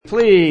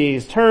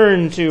please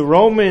turn to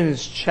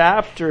Romans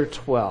chapter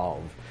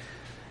 12.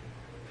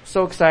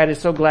 So excited,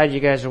 so glad you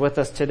guys are with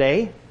us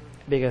today,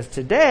 because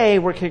today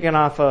we're kicking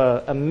off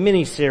a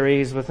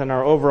mini-series within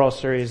our overall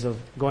series of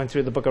going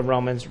through the book of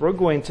Romans. We're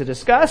going to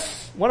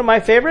discuss one of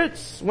my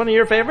favorites, one of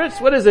your favorites.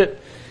 What is it?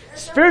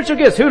 Spiritual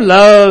gifts. Who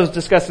loves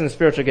discussing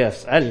spiritual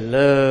gifts? I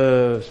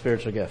love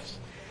spiritual gifts.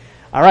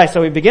 All right,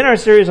 so we begin our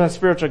series on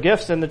spiritual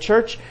gifts in the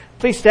church.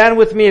 Please stand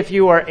with me if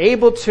you are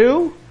able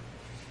to.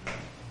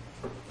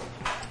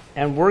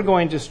 And we're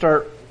going to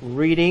start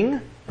reading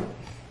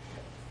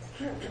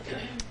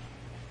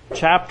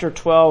chapter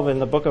 12 in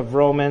the book of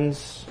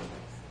Romans.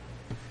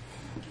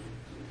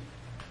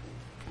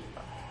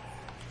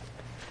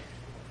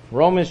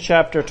 Romans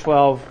chapter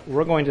 12,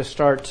 we're going to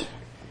start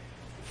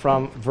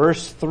from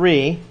verse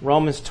 3.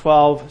 Romans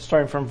 12,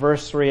 starting from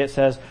verse 3, it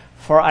says,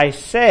 "For I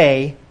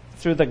say,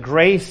 through the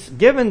grace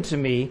given to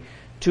me,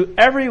 to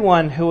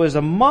everyone who is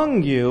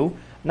among you,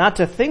 not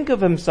to think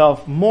of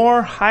himself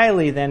more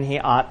highly than he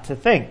ought to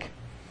think,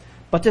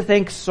 but to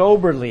think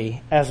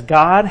soberly, as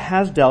God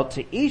has dealt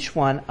to each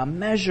one a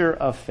measure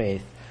of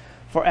faith.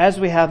 For as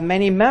we have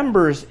many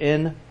members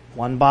in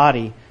one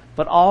body,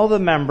 but all the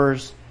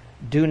members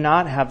do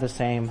not have the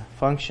same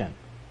function,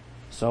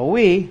 so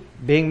we,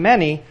 being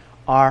many,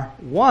 are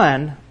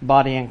one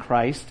body in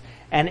Christ,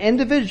 and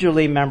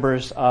individually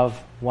members of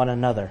one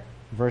another."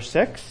 Verse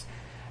 6,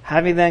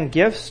 "Having then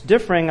gifts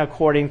differing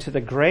according to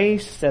the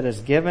grace that is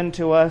given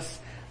to us,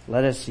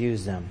 let us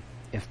use them.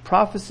 If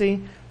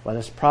prophecy, let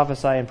us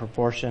prophesy in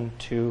proportion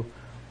to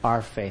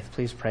our faith."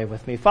 Please pray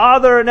with me.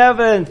 Father in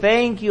heaven,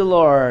 thank you,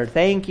 Lord.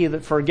 Thank you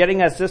for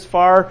getting us this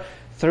far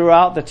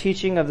throughout the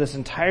teaching of this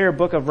entire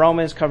book of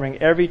Romans, covering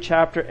every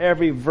chapter,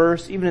 every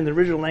verse, even in the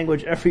original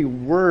language, every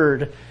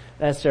word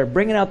that's there,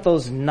 bringing out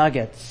those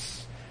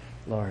nuggets,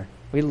 Lord.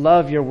 We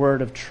love your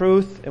word of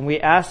truth, and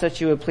we ask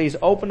that you would please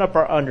open up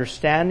our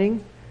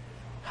understanding.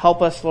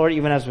 Help us, Lord,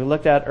 even as we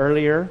looked at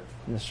earlier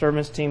in the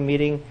sermons team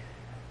meeting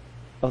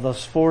of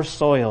those four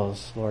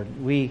soils, Lord.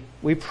 We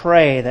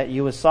pray that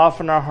you would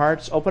soften our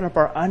hearts, open up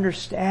our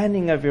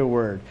understanding of your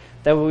word,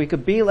 that we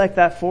could be like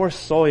that fourth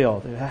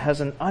soil that has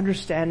an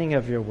understanding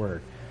of your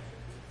word,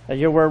 that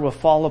your word will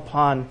fall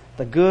upon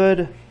the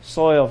good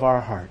soil of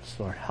our hearts,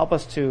 Lord. Help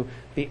us to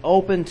be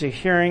open to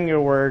hearing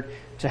your word,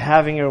 to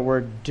having your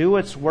word do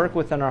its work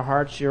within our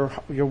hearts. Your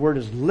word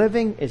is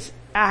living, it's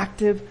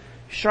active,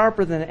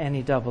 sharper than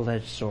any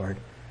double-edged sword.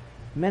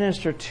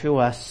 Minister to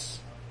us.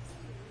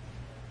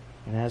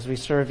 And as we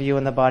serve you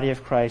in the body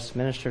of Christ,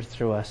 minister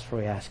through us, for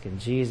we ask in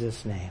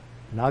Jesus' name.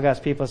 And all God's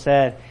people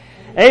said,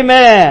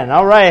 Amen.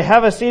 All right,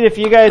 have a seat if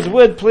you guys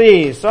would,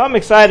 please. So I'm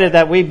excited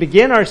that we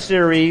begin our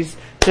series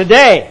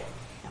today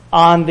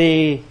on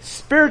the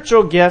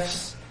spiritual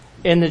gifts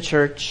in the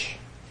church.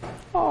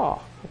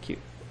 Oh, how cute.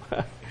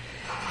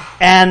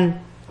 And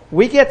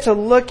we get to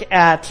look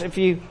at, if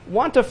you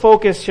want to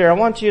focus here, I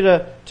want you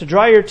to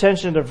draw your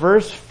attention to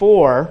verse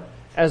 4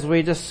 as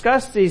we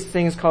discuss these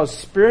things called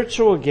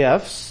spiritual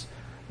gifts.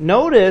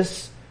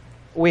 Notice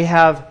we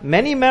have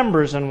many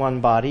members in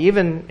one body,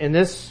 even in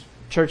this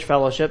church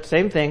fellowship,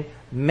 same thing,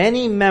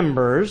 many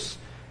members,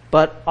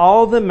 but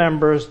all the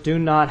members do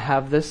not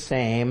have the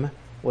same,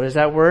 what is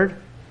that word?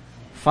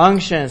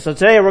 Function. So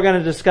today we're going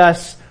to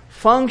discuss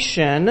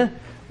function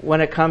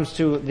when it comes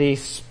to the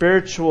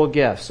spiritual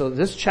gifts. So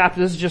this chapter,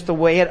 this is just the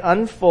way it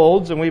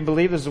unfolds, and we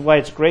believe this is why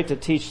it's great to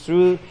teach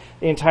through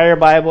the entire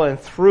Bible and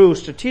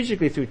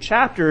strategically through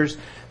chapters,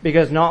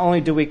 because not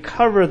only do we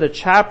cover the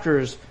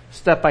chapters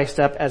step by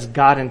step as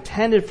God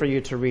intended for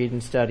you to read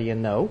and study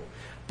and know,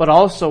 but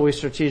also we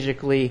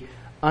strategically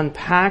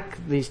unpack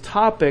these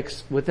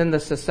topics within the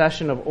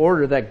succession of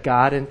order that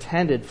God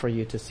intended for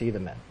you to see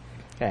them in.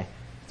 Okay,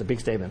 it's a big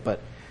statement,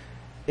 but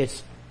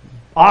it's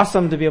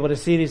awesome to be able to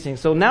see these things.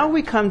 So now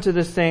we come to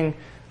this thing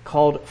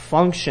called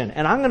function.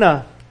 And I'm going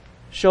to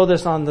show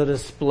this on the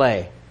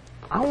display.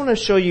 I want to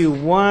show you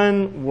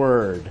one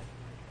word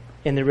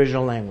in the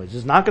original language.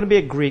 It's not going to be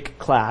a Greek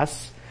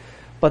class,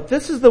 but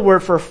this is the word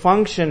for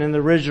function in the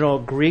original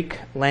Greek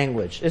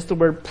language. It's the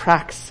word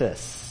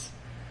praxis.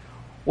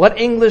 What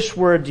English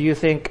word do you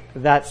think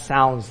that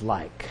sounds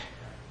like?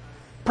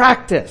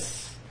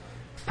 Practice.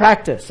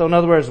 Practice. So in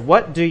other words,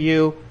 what do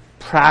you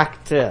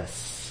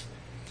practice?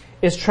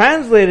 It's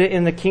translated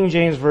in the King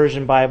James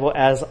Version Bible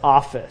as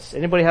office.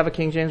 Anybody have a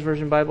King James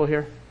Version Bible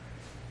here?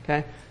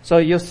 Okay. So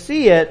you'll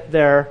see it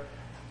there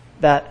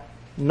that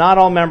not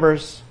all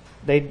members,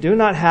 they do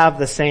not have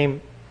the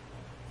same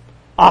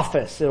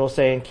office, it will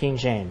say in King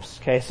James.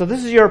 Okay. So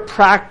this is your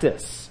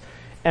practice.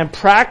 And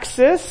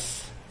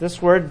praxis, this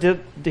word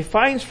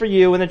defines for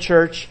you in the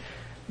church,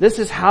 this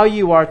is how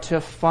you are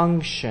to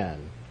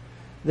function.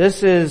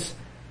 This is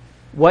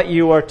what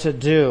you are to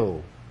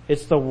do.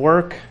 It's the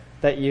work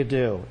that you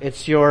do.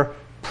 It's your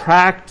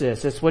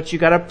practice. It's what you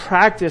got to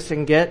practice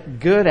and get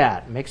good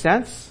at. Make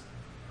sense?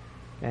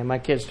 And my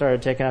kids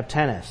started taking up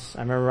tennis.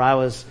 I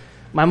remember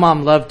my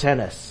mom loved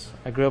tennis.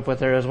 I grew up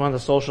with her. It was one of the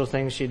social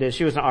things she did.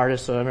 She was an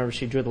artist, so I remember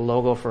she drew the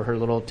logo for her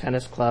little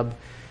tennis club.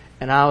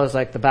 And I was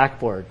like the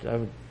backboard.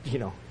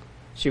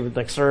 she would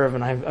like serve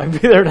and I'd be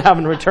there to have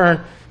in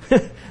return.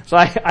 So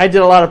I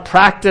did a lot of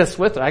practice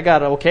with it. I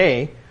got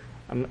okay.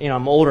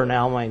 I'm older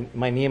now.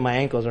 My knee and my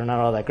ankles are not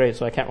all that great,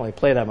 so I can't really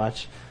play that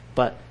much.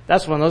 But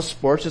that's one of those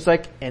sports. It's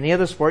like any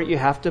other sport. You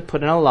have to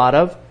put in a lot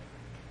of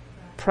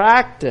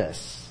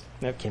practice.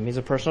 Now, Kimmy's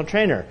a personal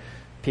trainer.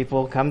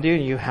 People come to you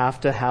and you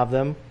have to have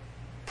them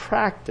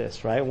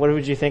practice, right? What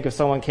would you think if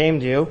someone came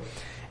to you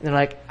and they're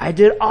like, I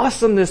did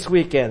awesome this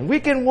weekend.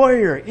 Weekend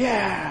warrior.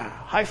 Yeah.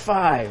 High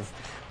five.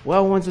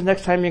 Well, when's the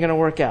next time you're going to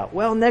work out?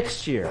 Well,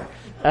 next year.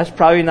 That's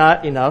probably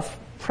not enough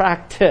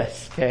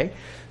practice, okay?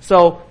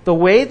 So the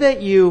way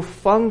that you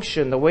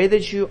function, the way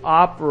that you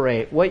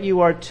operate, what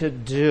you are to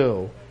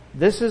do,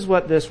 this is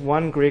what this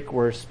one Greek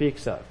word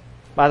speaks of.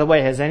 By the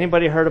way, has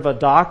anybody heard of a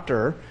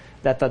doctor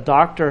that the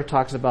doctor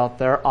talks about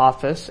their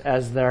office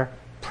as their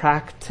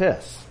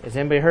practice? Has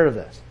anybody heard of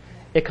this?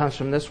 It comes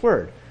from this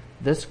word,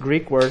 this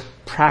Greek word,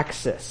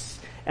 praxis.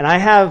 And I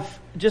have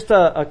just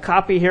a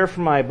copy here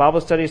from my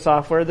Bible study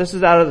software. This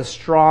is out of the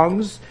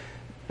Strong's,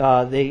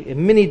 the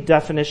mini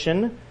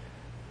definition,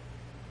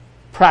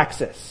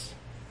 praxis.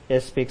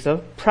 It speaks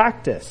of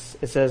practice.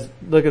 It says,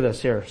 look at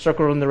this here,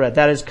 circled in the red.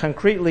 That is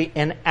concretely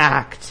an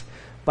act,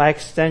 by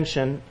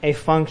extension, a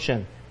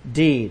function,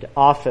 deed,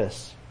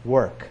 office,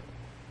 work.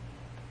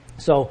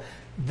 So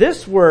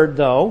this word,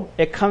 though,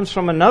 it comes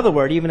from another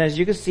word, even as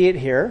you can see it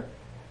here.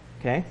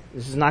 Okay,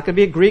 this is not going to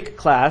be a Greek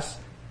class,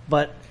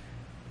 but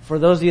for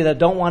those of you that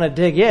don't want to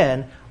dig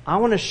in, I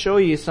want to show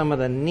you some of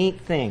the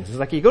neat things. It's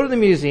like you go to the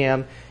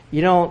museum,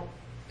 you don't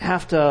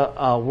have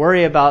to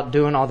worry about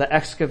doing all the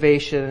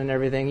excavation and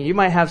everything. You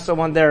might have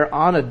someone there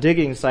on a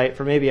digging site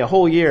for maybe a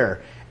whole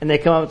year, and they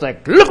come up and it's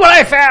like, look what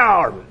I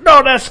found!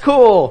 No, that's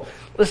cool!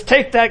 Let's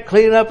take that,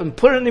 clean it up, and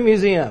put it in the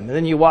museum. And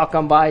then you walk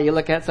on by, you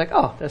look at it, it's like,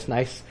 oh, that's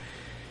nice.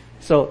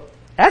 So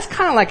that's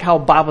kind of like how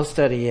Bible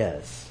study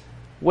is.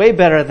 Way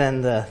better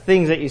than the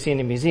things that you see in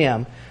the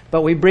museum,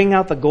 but we bring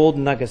out the gold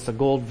nuggets, the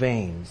gold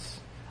veins.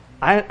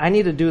 I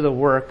need to do the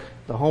work,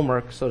 the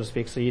homework, so to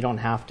speak, so you don't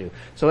have to.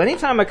 So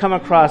anytime I come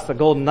across the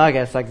gold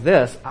nuggets like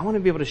this, I want to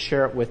be able to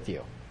share it with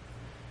you.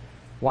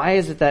 Why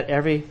is it that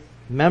every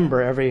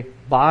member, every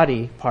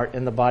body part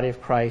in the body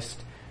of Christ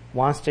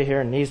wants to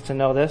hear and needs to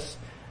know this?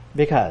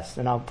 Because,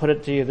 and I'll put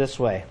it to you this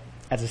way.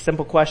 As a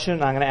simple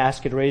question, I'm going to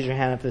ask you to raise your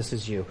hand if this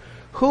is you.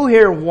 Who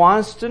here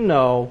wants to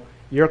know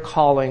your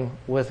calling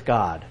with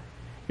God?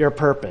 Your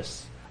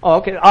purpose? Oh,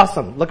 okay,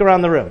 awesome. Look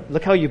around the room.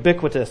 Look how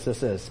ubiquitous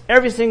this is.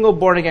 Every single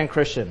born-again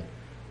Christian.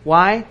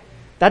 Why?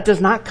 That does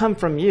not come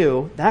from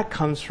you. That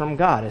comes from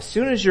God. As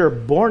soon as you're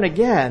born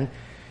again,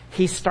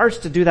 He starts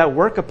to do that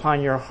work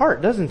upon your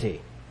heart, doesn't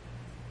He?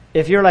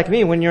 If you're like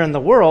me, when you're in the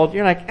world,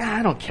 you're like,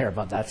 I don't care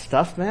about that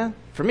stuff, man.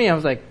 For me, I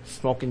was like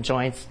smoking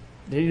joints,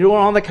 doing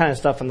all that kind of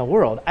stuff in the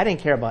world. I didn't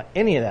care about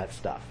any of that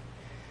stuff.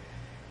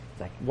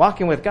 It's like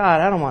walking with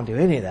God, I don't want to do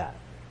any of that.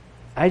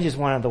 I just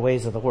wanted the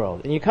ways of the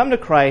world. And you come to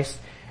Christ,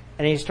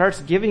 and He starts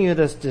giving you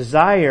this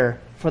desire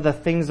for the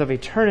things of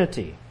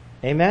eternity.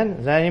 Amen?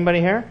 Is that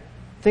anybody here?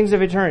 Things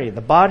of eternity.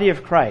 The body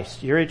of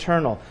Christ. You're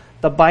eternal.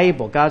 The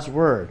Bible, God's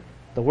Word.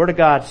 The Word of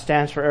God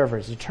stands forever.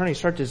 It's eternity. You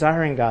start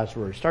desiring God's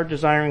Word. You start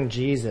desiring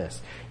Jesus.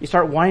 You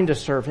start wanting to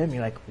serve Him.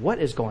 You're like, what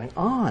is going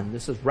on?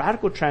 This is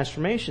radical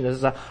transformation. This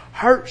is a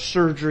heart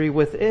surgery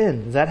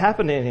within. Does that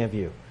happen to any of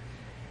you?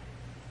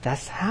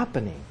 That's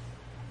happening.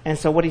 And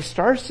so what He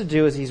starts to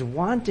do is He's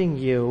wanting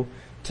you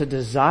to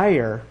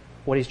desire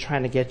what He's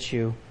trying to get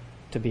you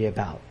to be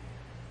about.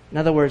 In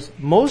other words,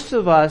 most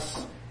of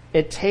us,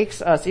 it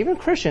takes us, even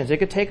Christians, it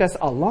could take us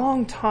a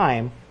long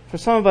time. For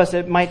some of us,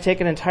 it might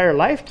take an entire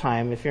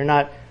lifetime if you're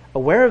not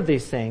aware of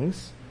these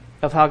things,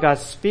 of how God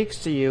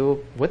speaks to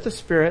you with the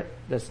Spirit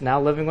that's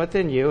now living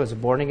within you as a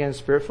born-again,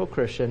 Spirit-filled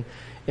Christian.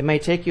 It may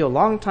take you a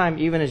long time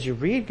even as you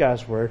read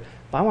God's Word,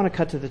 but I want to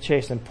cut to the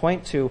chase and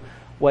point to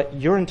what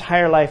your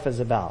entire life is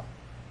about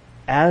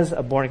as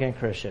a born-again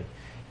Christian.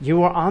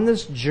 You are on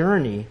this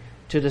journey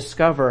to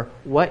discover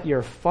what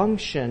your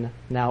function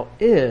now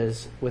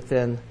is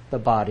within the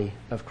body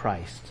of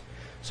Christ.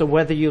 So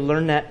whether you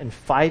learn that in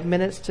 5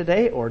 minutes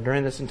today or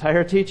during this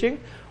entire teaching,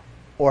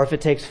 or if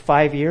it takes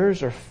 5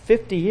 years or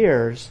 50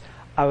 years,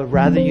 I would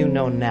rather you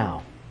know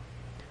now.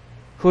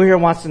 Who here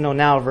wants to know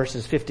now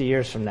versus 50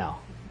 years from now?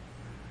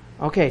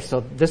 Okay,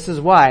 so this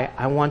is why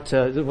I want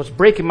to, what's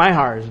breaking my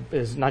heart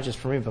is not just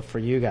for me, but for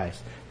you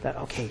guys. That,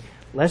 okay,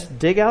 let's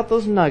dig out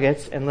those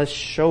nuggets and let's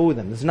show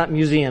them. This is not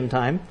museum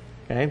time.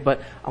 Okay,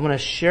 but I'm going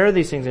to share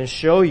these things and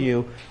show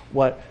you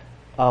what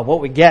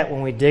we get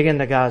when we dig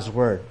into God's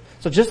Word.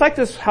 So just like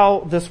this,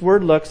 how this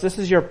word looks, this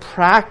is your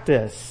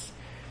practice.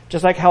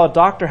 Just like how a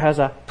doctor has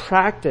a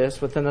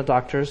practice within the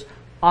doctor's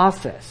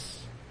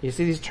office. You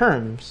see these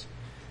terms,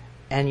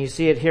 and you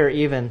see it here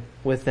even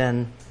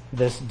within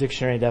this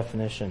dictionary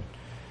definition.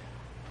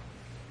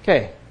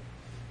 Okay,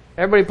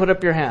 everybody put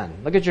up your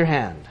hand. Look at your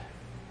hand.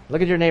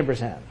 Look at your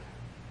neighbor's hand.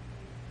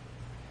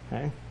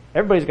 Okay,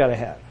 everybody's got a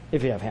hand,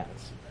 if you have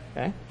hands.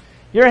 Okay?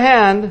 Your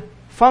hand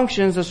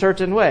functions a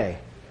certain way.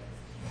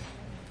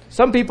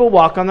 Some people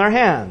walk on their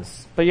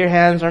hands, but your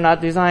hands are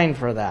not designed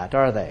for that,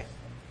 are they?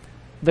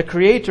 the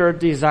Creator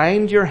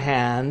designed your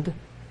hand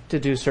to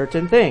do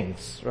certain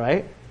things,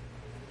 right?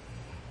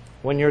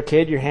 When you're a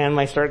kid, your hand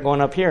might start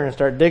going up here and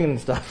start digging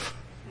stuff.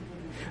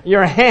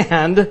 Your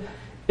hand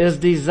is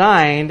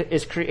designed,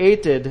 is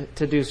created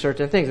to do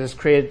certain things. It's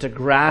created to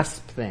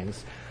grasp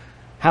things.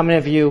 How many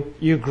of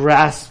you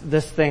grasp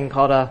this thing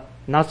called a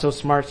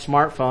not-so-smart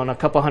smartphone a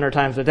couple hundred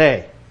times a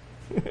day?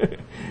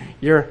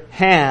 Your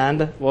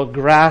hand will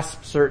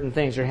grasp certain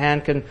things. Your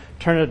hand can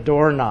turn a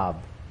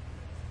doorknob.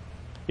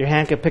 Your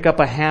hand can pick up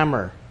a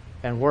hammer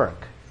and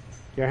work.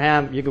 Your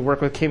hand, you can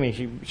work with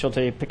Kimmy. She'll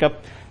tell you, pick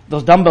up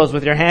those dumbbells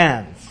with your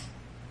hands.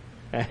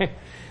 Okay?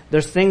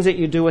 There's things that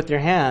you do with your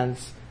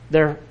hands.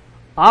 They're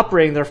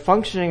operating, they're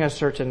functioning a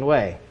certain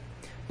way.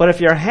 But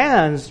if your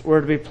hands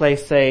were to be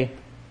placed, say,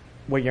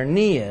 where your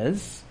knee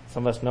is,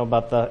 some of us know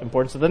about the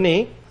importance of the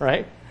knee,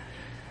 right?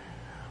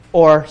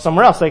 Or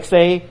somewhere else, like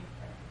say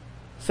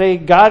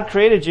God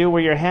created you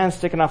where your hand's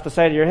sticking off the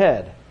side of your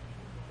head.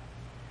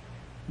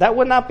 That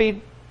would not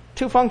be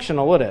too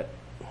functional, would it?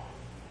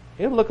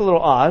 It would look a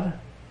little odd.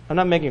 I'm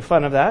not making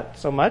fun of that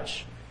so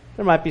much.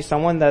 There might be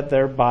someone that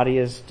their body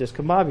is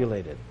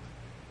discombobulated.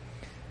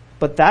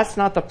 But that's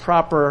not the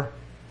proper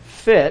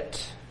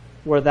fit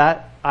where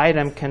that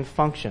item can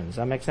function. Does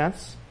that make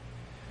sense?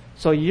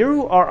 So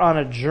you are on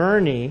a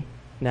journey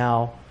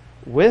now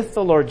with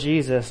the Lord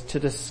Jesus to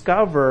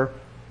discover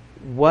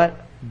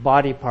what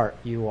body part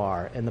you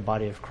are in the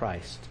body of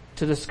Christ.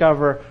 To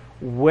discover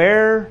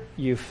where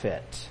you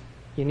fit.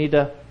 You need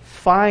to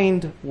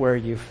find where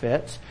you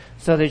fit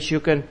so that you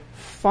can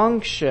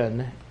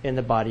function in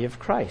the body of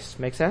Christ.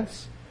 Make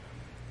sense?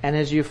 And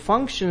as you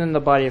function in the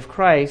body of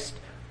Christ,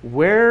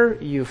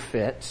 where you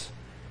fit,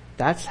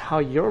 that's how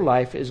your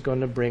life is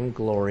going to bring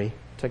glory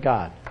to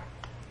God.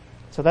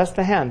 So that's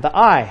the hand. The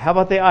eye. How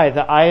about the eye?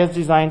 The eye is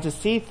designed to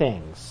see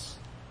things.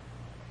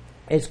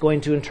 It's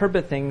going to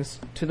interpret things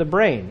to the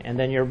brain, and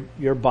then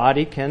your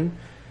body can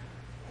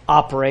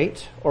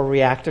operate or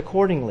react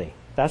accordingly.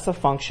 That's the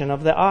function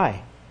of the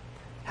eye.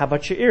 How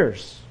about your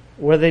ears?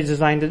 What are they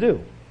designed to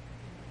do?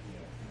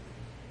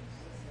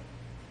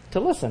 To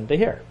listen, to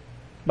hear.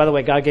 By the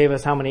way, God gave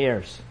us how many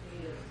ears?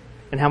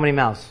 And how many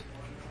mouths?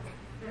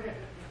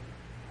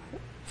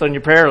 So in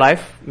your prayer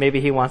life,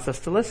 maybe He wants us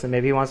to listen.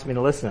 Maybe He wants me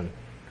to listen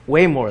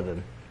way more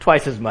than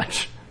twice as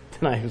much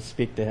than I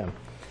speak to Him.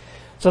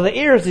 So the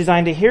ear is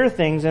designed to hear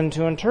things and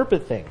to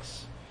interpret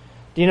things.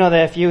 Do you know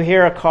that if you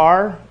hear a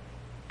car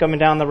coming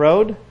down the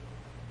road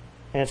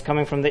and it's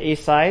coming from the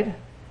east side,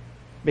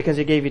 because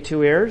He gave you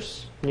two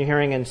ears and you're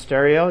hearing in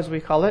stereo, as we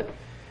call it,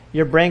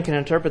 your brain can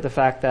interpret the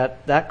fact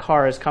that that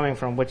car is coming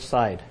from which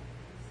side?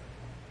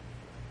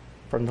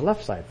 From the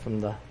left side, from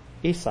the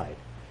east side.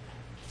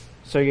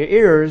 So your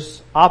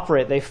ears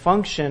operate, they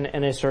function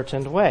in a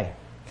certain way.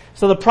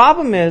 So the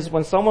problem is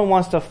when someone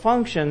wants to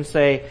function,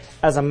 say,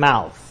 as a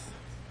mouth.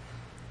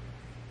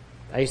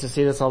 I used to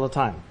see this all the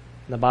time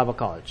in the Bible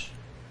college.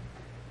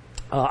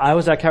 I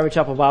was at Calvary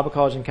Chapel Bible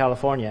College in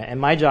California,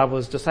 and my job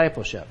was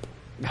discipleship.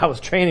 God was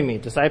training me,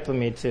 discipling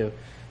me to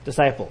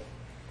disciple.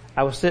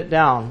 I would sit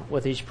down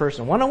with each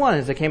person, one-on-one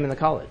as they came into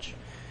college.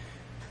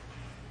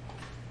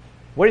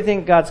 What do you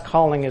think God's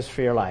calling is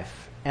for your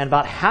life? And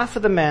about half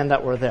of the men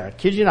that were there,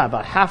 kid you not,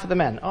 about half of the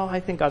men, I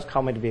think God's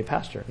called me to be a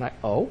pastor.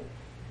 And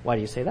why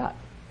do you say that?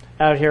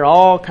 I would hear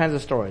all kinds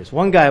of stories.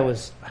 One guy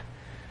was,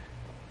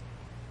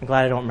 I'm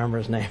glad I don't remember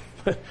his name,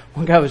 but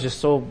one guy was just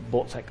so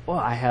bold. It's like,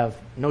 I have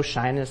no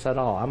shyness at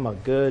all. I'm a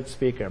good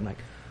speaker. I'm like,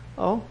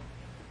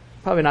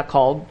 probably not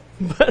called,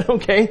 but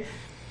okay.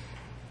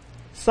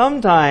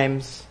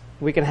 Sometimes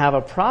we can have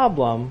a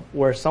problem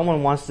where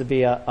someone wants to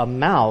be a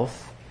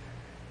mouth,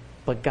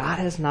 but God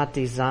has not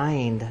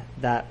designed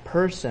that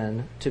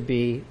person to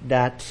be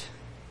that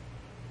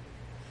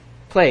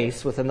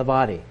place within the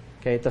body.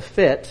 Okay, the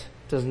fit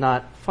does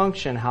not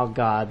function how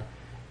God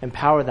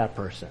empowered that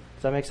person.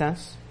 Does that make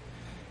sense?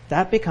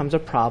 That becomes a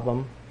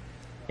problem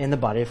in the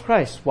body of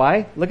Christ.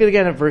 Why? Look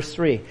again at verse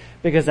 3.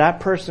 Because that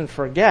person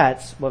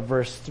forgets what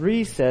verse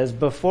 3 says,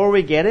 before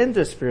we get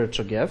into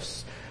spiritual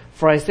gifts,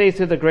 for I say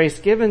through the grace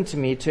given to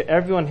me to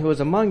everyone who is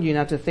among you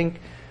not to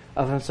think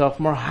of himself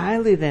more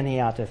highly than he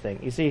ought to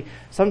think. You see,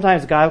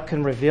 sometimes God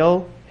can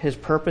reveal His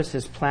purpose,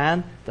 His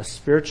plan, the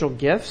spiritual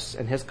gifts,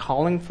 and His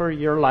calling for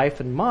your life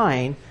and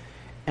mine,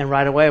 and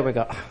right away we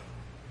go,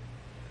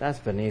 that's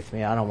beneath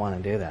me, I don't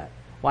want to do that.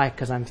 Why?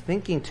 Because I'm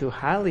thinking too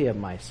highly of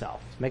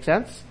myself. Make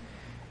sense?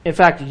 In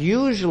fact,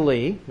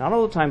 usually, not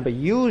all the time, but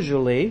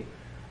usually,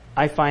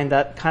 I find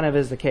that kind of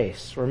is the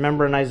case.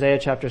 Remember in Isaiah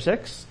chapter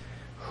 6?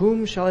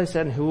 Whom shall I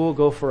send? Who will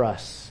go for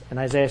us? In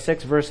Isaiah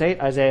 6 verse 8,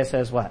 Isaiah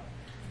says what?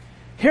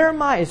 Here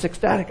am I. It's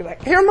ecstatic.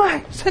 Like, here am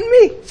I. Send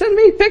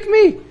me, pick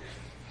me.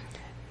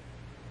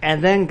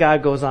 And then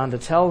God goes on to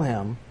tell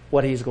him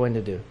what He's going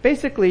to do.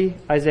 Basically,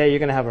 Isaiah, you're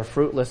going to have a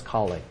fruitless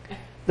calling.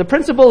 The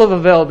principle of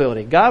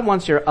availability. God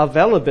wants your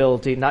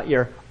availability, not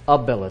your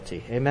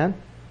ability. Amen?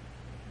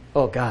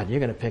 Oh, God, you're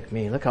going to pick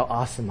me. Look how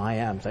awesome I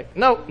am. It's like,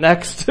 no,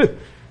 next.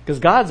 Because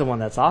God's the one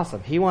that's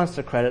awesome. He wants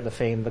to credit the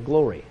fame, the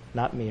glory,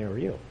 not me or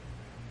you.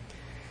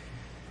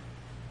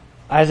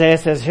 Isaiah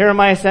says, here am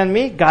I, send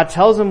me. God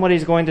tells him what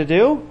he's going to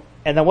do.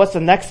 And then what's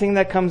the next thing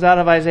that comes out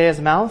of Isaiah's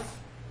mouth?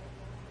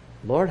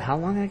 Lord, how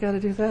long I got to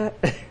do that?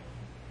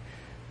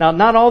 Now,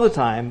 not all the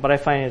time, but I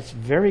find it's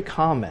very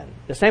common.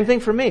 The same thing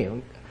for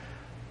me.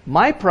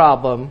 My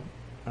problem,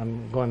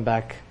 I'm going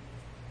back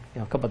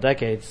a couple of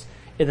decades,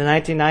 in the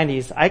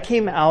 1990s, I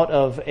came out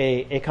of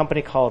a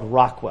company called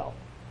Rockwell.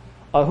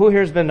 Who here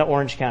has been to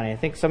Orange County? I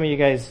think some of you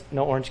guys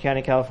know Orange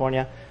County,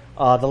 California.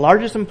 The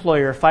largest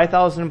employer,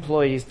 5,000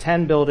 employees,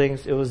 10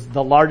 buildings. It was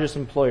the largest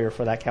employer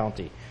for that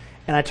county.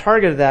 And I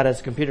targeted that as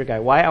a computer guy.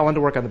 Why? I wanted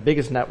to work on the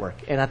biggest network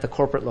and at the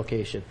corporate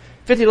location.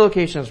 50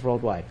 locations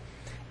worldwide.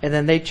 And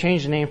then they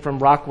changed the name from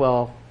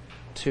Rockwell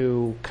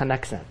to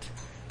Connexent.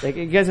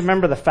 You guys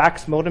remember the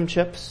fax modem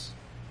chips?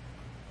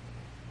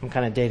 I'm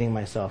kind of dating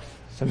myself.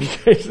 Some of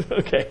you guys,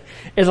 okay.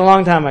 It's a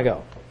long time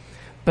ago.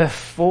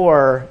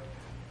 Before,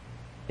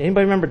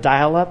 anybody remember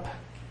dial-up?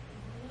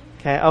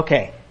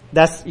 Okay.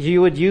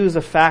 You would use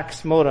a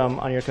fax modem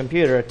on your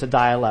computer to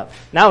dial up.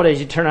 Nowadays,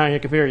 you turn on your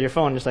computer, your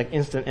phone, just like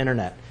instant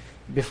internet.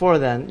 Before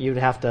then, you'd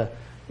have to,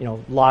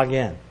 log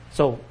in.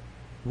 So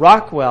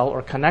Rockwell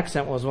or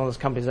Connexent was one of those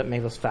companies that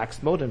made those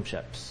fax modem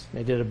chips.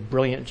 They did a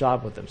brilliant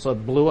job with them, so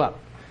it blew up.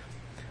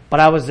 But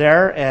I was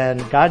there,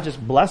 and God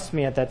just blessed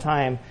me at that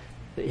time.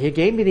 He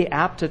gave me the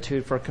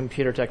aptitude for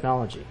computer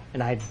technology.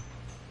 And I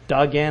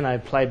dug in, I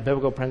applied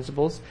biblical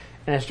principles,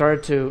 and I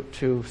started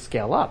to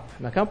scale up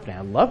in the company.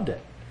 I loved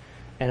it.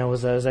 And it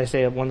was, as I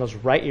say, one of those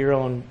write your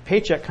own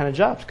paycheck kind of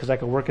jobs because I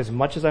could work as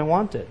much as I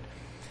wanted.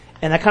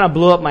 And that kind of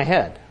blew up my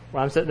head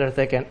where I'm sitting there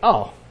thinking,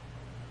 oh,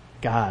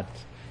 God,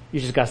 you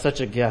just got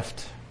such a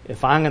gift.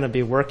 If I'm going to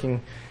be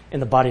working in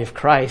the body of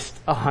Christ,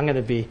 I'm going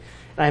to be.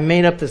 And I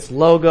made up this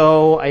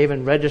logo. I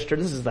even registered.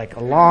 This is like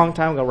a long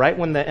time ago, right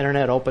when the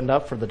internet opened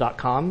up for the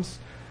 .coms.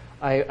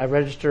 I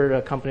registered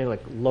a company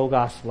like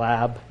Logos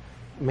Lab,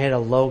 made a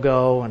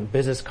logo and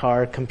business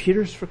card.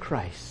 Computers for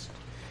Christ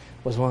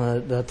was one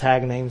of the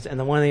tag names. And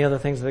then one of the other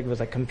things I think was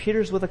like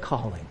computers with a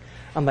calling.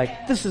 I'm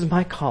like, this is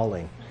my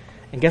calling.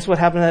 And guess what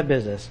happened to that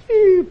business?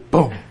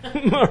 Boom.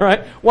 All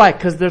right. Why?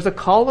 Because there's a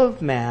call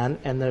of man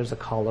and there's a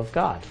call of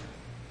God.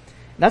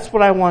 That's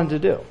what I wanted to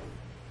do.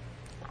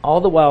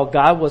 All the while,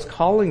 God was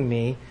calling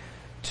me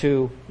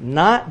to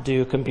not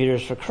do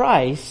computers for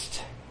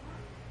Christ.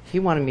 He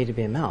wanted me to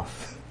be a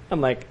mouth.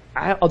 I'm like,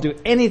 I'll do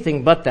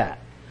anything but that.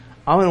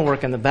 I want to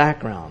work in the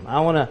background.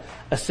 I want to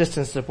assist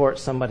and support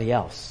somebody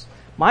else.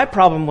 My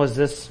problem was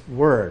this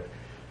word.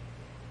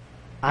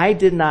 I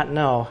did not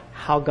know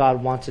how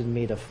God wanted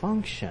me to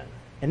function.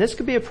 And this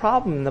could be a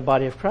problem in the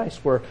body of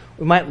Christ where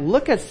we might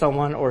look at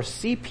someone or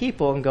see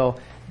people and go,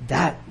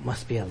 that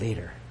must be a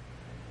leader.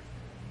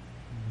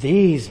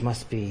 These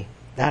must be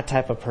that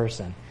type of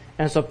person.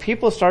 And so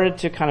people started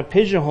to kind of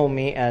pigeonhole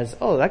me as,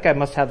 oh, that guy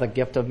must have the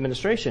gift of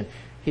administration.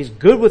 He's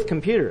good with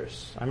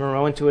computers. I remember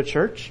I went to a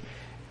church,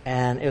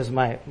 and it was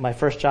my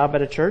first job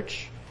at a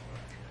church.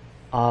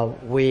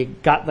 We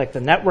got like the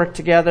network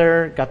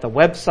together, got the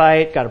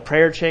website, got a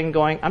prayer chain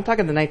going. I'm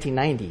talking the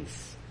 1990s,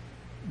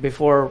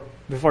 before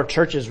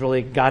churches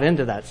really got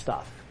into that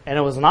stuff. And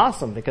it was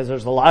awesome because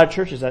there's a lot of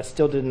churches that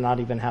still did not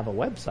even have a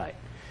website.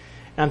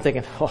 And I'm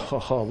thinking,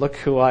 look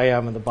who I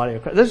am in the body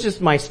of Christ. This is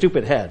just my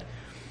stupid head.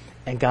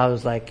 And God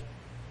was like,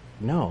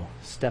 no,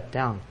 step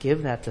down.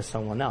 Give that to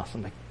someone else.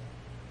 I'm like,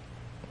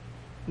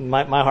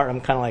 my heart, I'm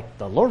kind of like,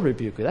 the Lord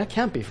rebuke you. That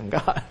can't be from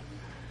God.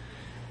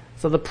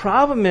 So the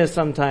problem is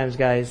sometimes,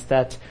 guys,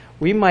 that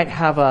we might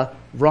have a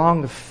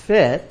wrong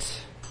fit.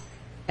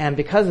 And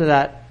because of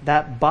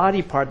that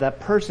body part, that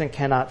person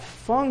cannot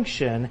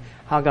function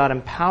how God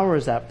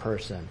empowers that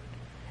person.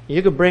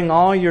 You could bring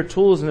all your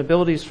tools and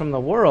abilities from the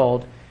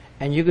world,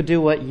 and you could do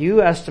what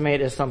you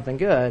estimate is something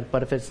good,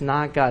 but if it's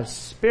not God's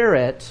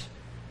Spirit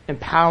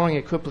empowering,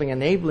 equipping,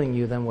 enabling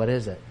you, then what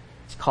is it?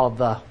 It's called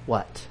the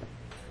what?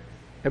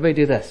 Everybody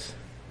do this.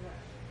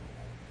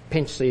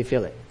 Pinch so you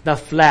feel it. The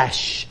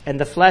flesh. And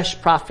the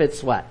flesh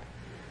profits what?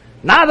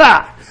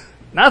 Nada!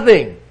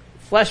 Nothing.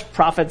 Flesh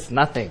profits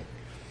nothing.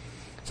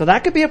 So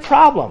that could be a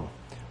problem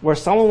where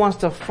someone wants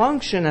to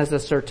function as a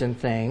certain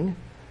thing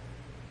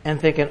and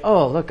thinking,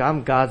 oh, look,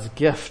 I'm God's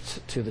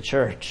gift to the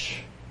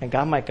church. And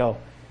God might go,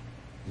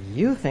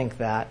 you think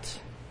that,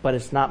 but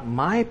it's not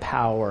my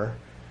power.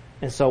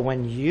 And so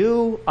when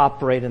you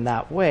operate in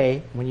that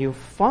way, when you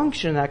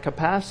function in that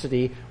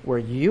capacity where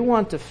you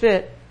want to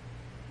fit,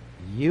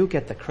 you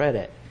get the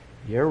credit.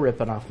 You're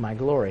ripping off my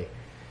glory.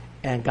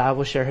 And God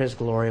will share his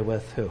glory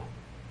with who?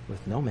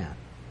 With no man.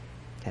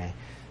 Okay.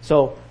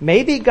 So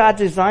maybe God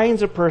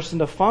designs a person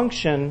to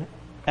function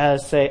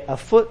as, say, a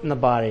foot in the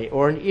body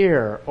or an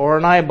ear or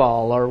an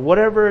eyeball or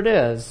whatever it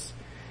is.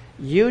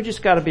 You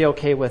just got to be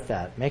okay with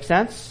that. Make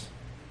sense?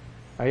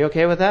 Are you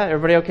okay with that?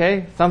 Everybody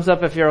okay? Thumbs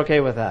up if you're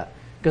okay with that.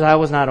 Because I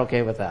was not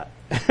okay with that.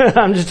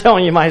 I'm just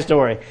telling you my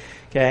story.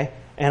 Okay?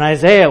 And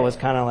Isaiah was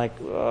kind of like,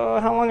 oh,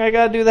 how long I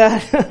got to do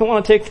that? I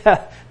want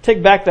to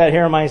take back that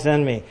here might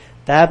send me.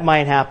 That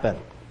might happen.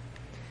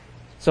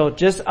 So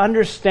just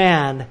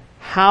understand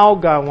how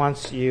God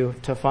wants you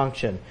to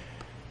function.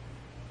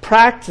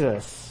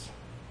 Practice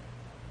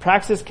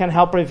Praxis can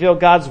help reveal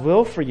God's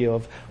will for you,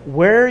 of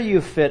where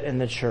you fit in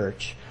the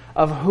church,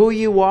 of who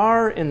you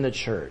are in the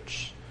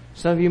church.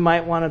 Some of you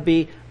might want to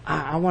be,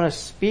 I want to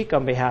speak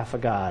on behalf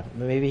of God.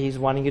 Maybe He's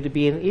wanting you to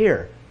be an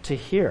ear to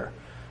hear.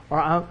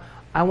 Or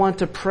I want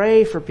to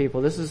pray for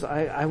people.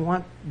 I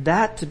want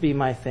that to be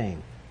my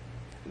thing.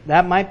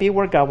 That might be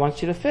where God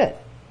wants you to fit.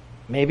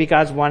 Maybe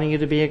God's wanting you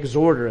to be an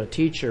exhorter, a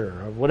teacher,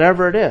 or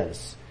whatever it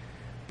is.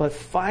 But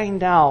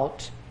find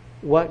out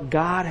what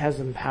God has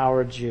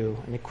empowered you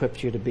and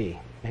equipped you to be.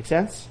 Make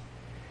sense?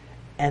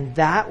 And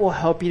that will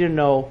help you to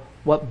know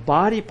what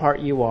body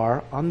part you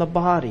are on the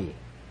body,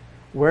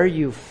 where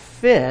you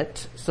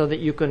fit so that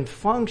you can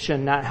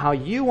function not how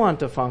you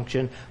want to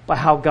function, but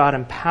how God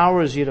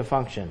empowers you to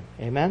function.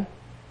 Amen?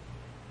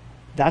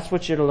 That's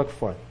what you're to look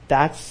for.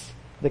 That's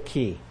the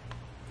key.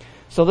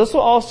 So this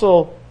will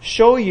also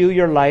show you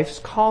your life's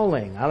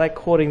calling. I like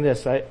quoting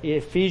this.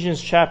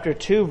 Ephesians chapter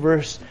 2,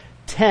 verse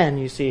 10,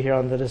 you see here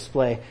on the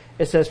display.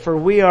 It says, "For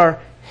we are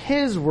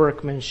His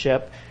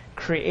workmanship,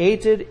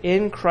 created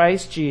in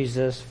Christ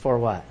Jesus for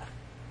what?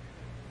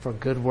 For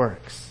good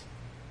works."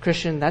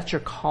 Christian, that's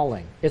your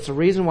calling. It's a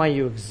reason why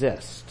you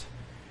exist.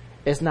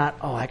 It's not,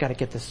 I got to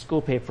get this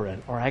school paper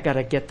in, or I got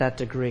to get that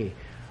degree,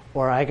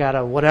 or I got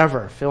to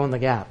whatever, fill in the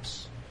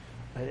gaps.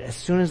 As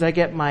soon as I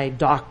get my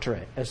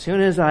doctorate, as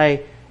soon as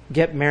I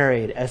get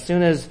married, as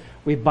soon as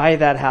we buy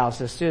that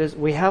house, as soon as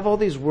we have all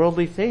these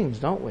worldly things,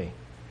 don't we?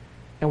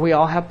 And we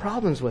all have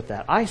problems with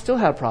that. I still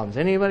have problems.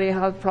 Anybody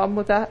have a problem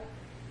with that?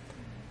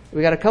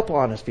 We got a couple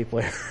honest people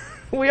here.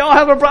 We all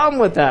have a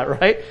problem with that,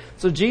 right?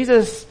 So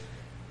Jesus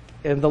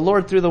and the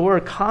Lord through the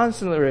Word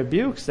constantly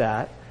rebukes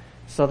that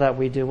so that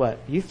we do what?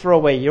 You throw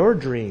away your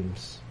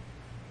dreams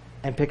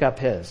and pick up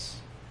His.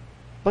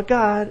 But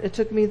God, it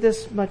took me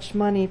this much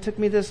money, it took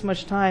me this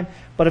much time.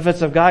 But if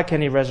it's of God,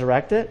 can He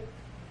resurrect it?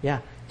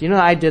 Yeah. Do you know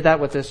I did that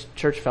with this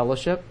church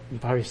fellowship?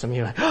 And probably some of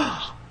you are like,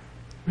 oh,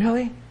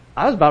 really?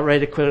 I was about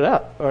ready to quit it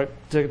up, or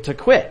to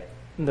quit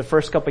in the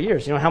first couple of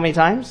years. You know how many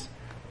times?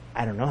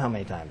 I don't know how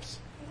many times.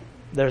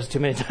 There's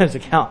too many times to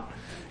count.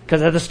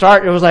 Because at the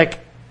start, it was like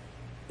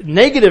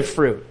negative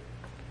fruit.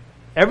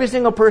 Every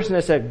single person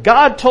that said,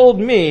 God told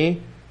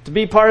me to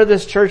be part of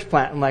this church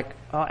plant. I'm like,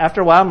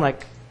 after a while, I'm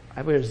like,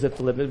 I would have zipped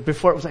the lip.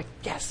 Before it was like,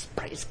 yes,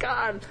 praise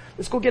God.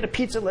 Let's go get a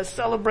pizza. Let's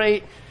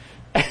celebrate.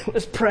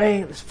 Let's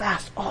pray. Let's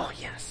fast. Oh,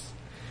 yes.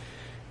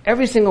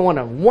 Every single one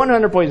of them,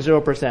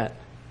 100.0%.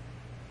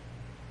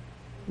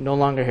 No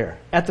longer here.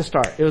 At the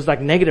start, it was like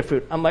negative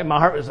fruit. I'm like, my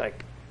heart was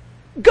like,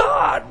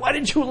 God, why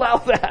did you allow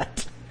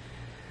that?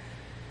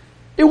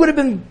 It would have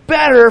been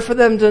better for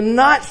them to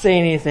not say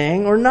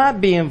anything or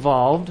not be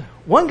involved.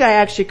 One guy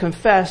actually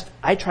confessed,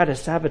 I tried to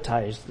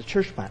sabotage the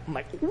church plant. I'm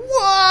like,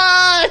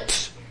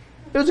 what?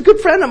 It was a good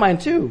friend of mine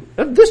too,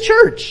 of this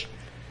church.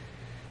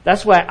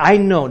 That's why I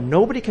know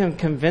nobody can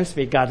convince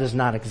me God does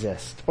not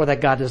exist or that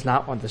God does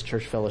not want this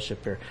church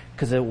fellowship here,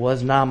 because it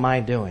was not my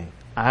doing.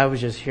 I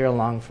was just here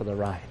along for the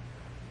ride.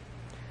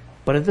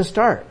 But at the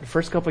start, the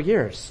first couple of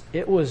years,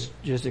 it was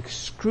just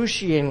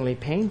excruciatingly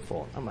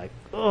painful. I'm like,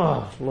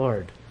 oh,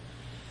 Lord,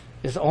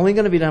 it's only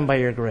going to be done by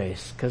your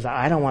grace, because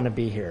I don't want to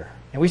be here.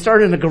 And we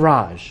started in a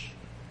garage,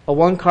 a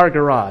one-car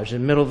garage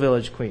in Middle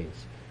Village, Queens.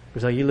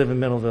 So you live in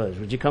Middle Village.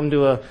 Would you come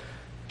to a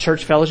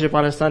church fellowship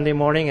on a Sunday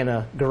morning in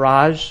a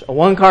garage? A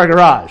one-car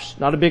garage,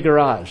 not a big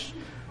garage.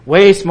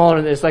 Way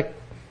smaller. It's like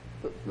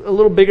a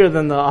little bigger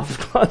than the office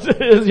closet.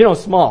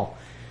 It's, small.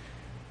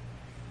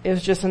 It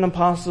was just an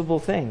impossible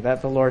thing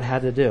that the Lord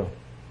had to do.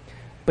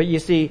 But you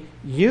see,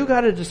 you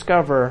got to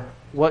discover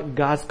what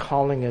God's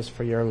calling is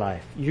for your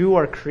life. You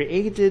are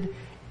created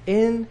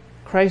in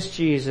Christ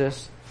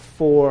Jesus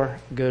for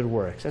good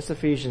works. That's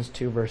Ephesians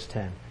 2, verse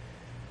 10.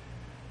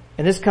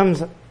 And this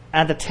comes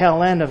at the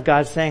tail end of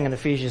God saying in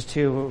Ephesians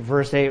 2,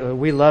 verse 8,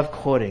 we love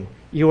quoting,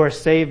 you are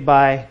saved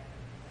by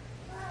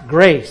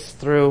grace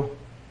through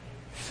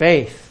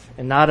faith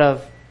and not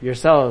of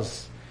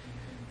yourselves.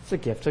 It's a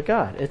gift of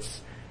God.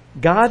 It's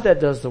God that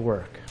does the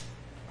work.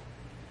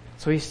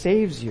 So He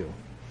saves you.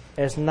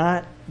 It's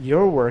not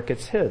your work,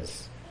 it's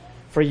His.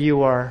 For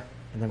you are,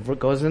 and then it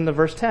goes into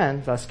verse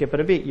 10, so I'll skip it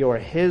a beat, you are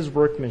His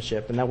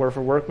workmanship. And that word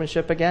for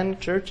workmanship again,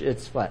 church,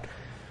 it's what?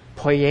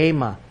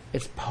 Poema.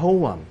 It's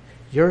poem.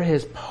 You're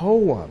His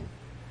poem.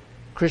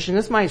 Christian,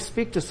 this might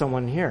speak to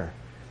someone here.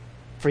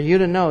 For you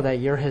to know that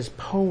you're His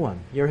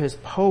poem. You're His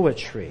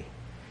poetry.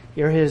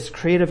 You're His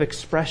creative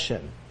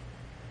expression.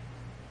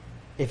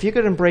 If you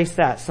could embrace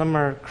that, some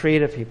are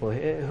creative people.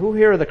 Who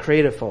here are the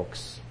creative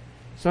folks?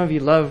 Some of you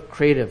love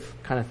creative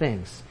kind of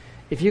things.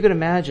 If you could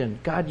imagine,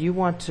 God, you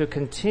want to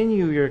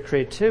continue your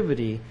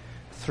creativity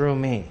through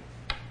me.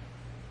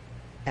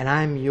 And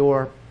I'm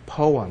your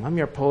poem. I'm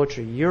your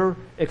poetry. Your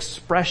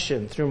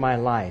expression through my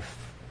life.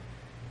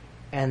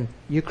 And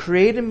you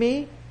created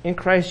me in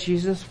Christ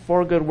Jesus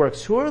for good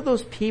works. Who are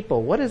those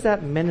people? What is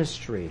that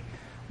ministry?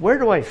 Where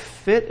do I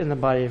fit in the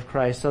body of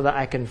Christ so that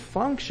I can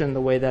function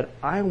the way that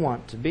I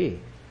want to be?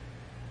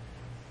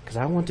 Because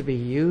I want to be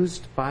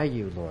used by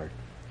you, Lord.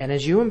 And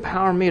as you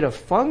empower me to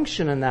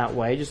function in that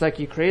way, just like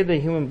you created the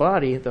human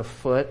body, the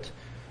foot,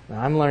 Now,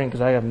 I'm learning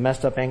because I have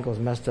messed up ankles,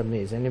 messed up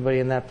knees. Anybody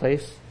in that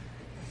place?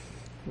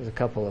 There's a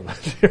couple of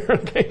us here,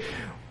 okay?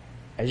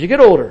 As you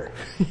get older,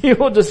 you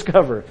will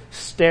discover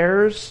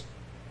stairs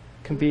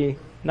can be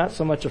not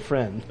so much a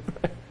friend.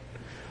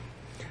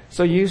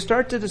 So you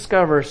start to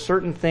discover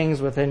certain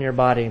things within your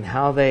body and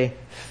how they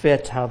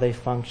fit, how they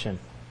function.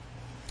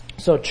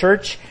 So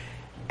church,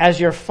 as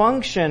your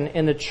function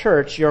in the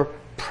church, your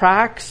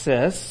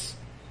praxis,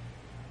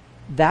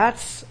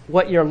 that's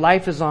what your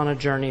life is on a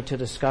journey to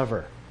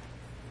discover.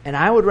 And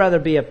I would rather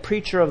be a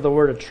preacher of the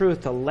word of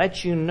truth to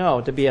let you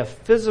know, to be a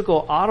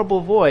physical,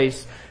 audible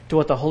voice to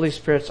what the Holy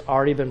Spirit's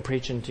already been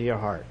preaching to your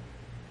heart.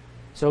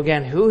 So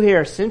again, who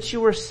here, since you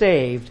were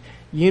saved,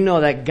 you know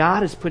that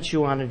God has put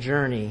you on a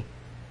journey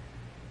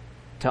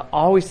to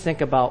always think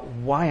about,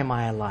 why am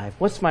I alive?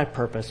 What's my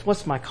purpose?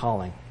 What's my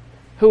calling?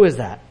 Who is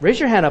that? Raise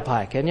your hand up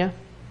high, can you?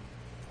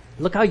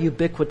 Look how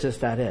ubiquitous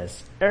that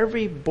is.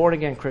 Every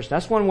born-again Christian.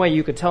 That's one way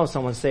you could tell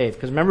someone's saved.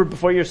 Because remember,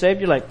 before you're saved,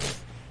 you're like,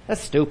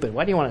 that's stupid.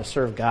 Why do you want to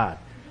serve God?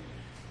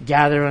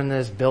 Gather in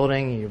this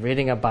building, you're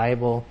reading a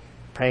Bible,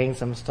 praying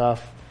some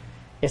stuff.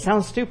 It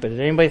sounds stupid. Did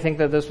anybody think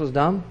that this was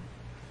dumb?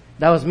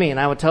 That was me, and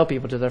I would tell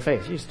people to their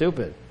face, you're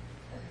stupid.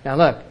 Now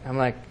look, I'm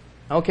like,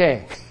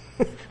 okay.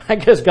 I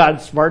guess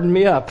God smartened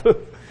me up.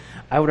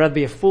 I would rather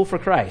be a fool for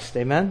Christ.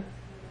 Amen?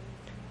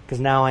 Because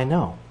now I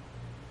know.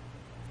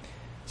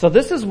 So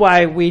this is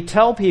why we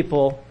tell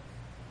people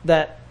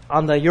that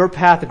on the Your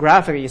Path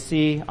graphic you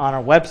see on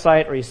our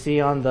website or you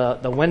see on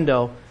the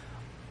window,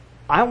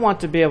 I want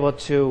to be able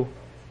to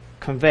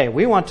convey,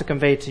 we want to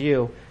convey to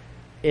you,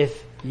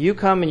 if you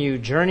come and you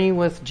journey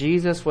with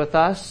Jesus with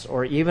us,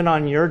 or even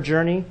on your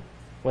journey,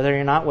 whether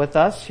you're not with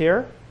us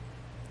here,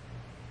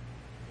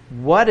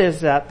 what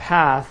is that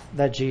path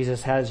that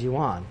Jesus has you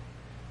on?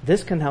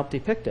 This can help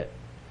depict it.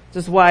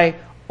 This is why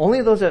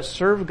only those that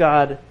serve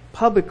God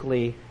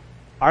publicly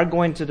are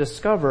going to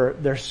discover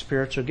their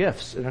spiritual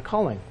gifts and their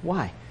calling.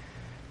 Why?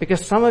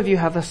 Because some of you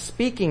have a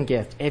speaking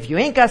gift. If you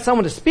ain't got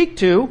someone to speak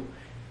to,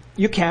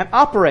 you can't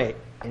operate.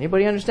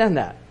 Anybody understand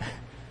that?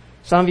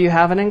 Some of you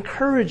have an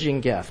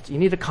encouraging gift. You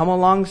need to come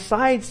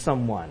alongside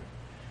someone.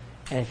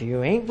 And if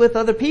you ain't with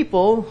other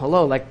people,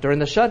 like during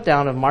the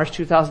shutdown of March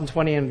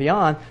 2020 and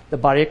beyond, the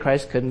body of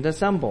Christ couldn't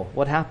assemble.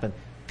 What happened?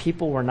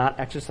 People were not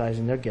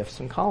exercising their gifts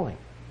and calling.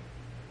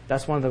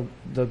 That's one of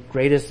the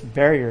greatest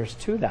barriers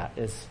to that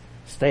is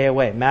stay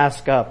away,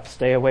 mask up,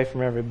 stay away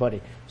from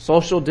everybody.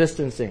 Social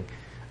distancing.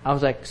 I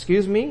was like,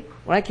 excuse me?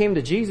 When I came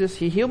to Jesus,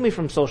 He healed me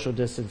from social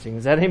distancing.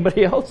 Is that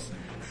anybody else?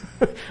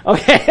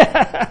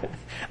 Okay.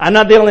 I'm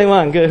not the only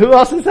one. Good. Who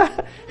else is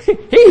that?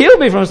 He healed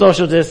me from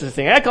social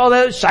distancing. I call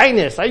that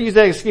shyness. I use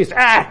that excuse.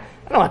 I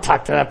don't want to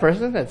talk to that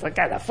person. That's like,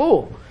 guy's a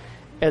fool.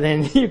 And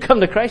then you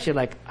come to Christ, you're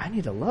like, I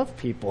need to love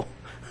people.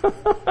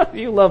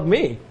 You love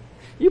me.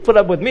 You put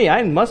up with me.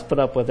 I must put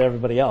up with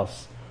everybody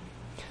else.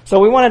 So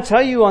we want to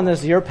tell you on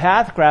this Your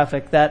Path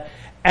graphic that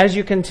as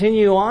you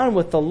continue on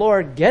with the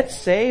Lord, get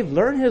saved,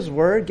 learn His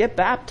Word, get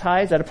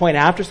baptized at a point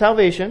after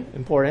salvation,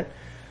 important,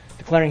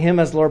 declaring Him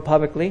as Lord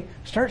publicly,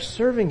 start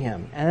serving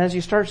Him. And as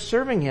you start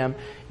serving Him,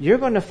 you're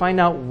going to find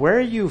out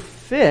where you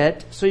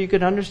fit so you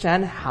can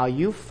understand how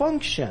you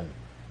function.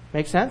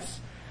 Make sense?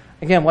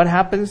 Again, what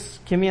happens,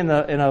 Kimmy,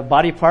 in a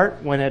body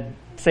part when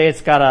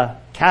it's got a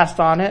cast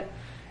on it,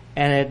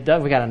 and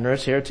we got a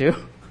nurse here too.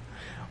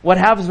 What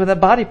happens with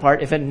that body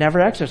part if it never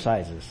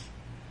exercises?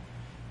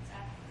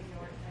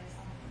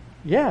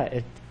 Yeah,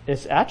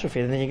 it's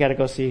atrophied, and then you got to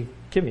go see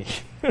Kimmy,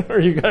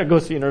 or you got to go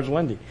see Nurse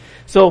Wendy.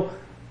 So,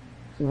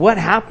 what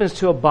happens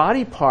to a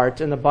body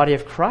part in the body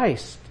of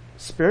Christ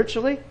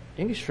spiritually?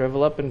 You can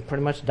shrivel up and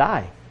pretty much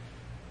die,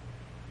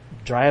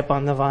 dry up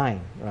on the vine,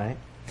 right?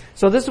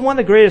 So this is one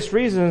of the greatest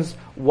reasons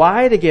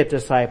why to get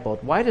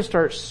discipled, why to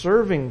start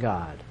serving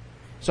God.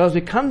 So as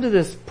we come to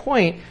this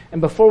point, and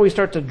before we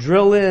start to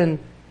drill in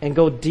and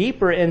go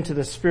deeper into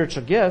the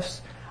spiritual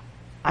gifts,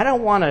 I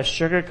don't want to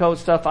sugarcoat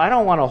stuff. I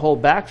don't want to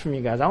hold back from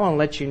you guys. I want to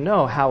let you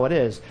know how it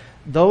is.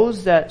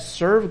 Those that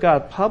serve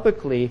God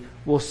publicly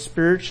will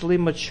spiritually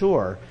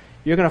mature.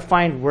 You're going to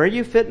find where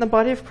you fit in the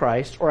body of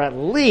Christ, or at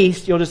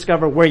least you'll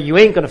discover where you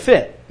ain't going to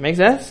fit. Make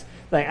sense?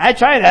 Like, I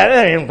tried that.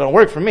 It ain't going to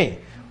work for me.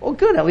 Well,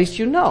 good. At least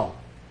you know.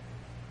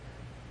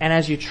 And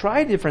as you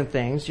try different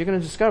things, you're going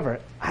to discover,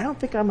 I don't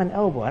think I'm an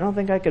elbow. I don't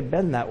think I could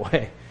bend that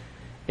way.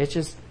 It's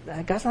just,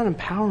 God's not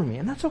empowering me.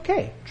 And that's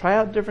okay. Try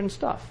out different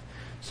stuff.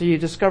 So you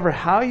discover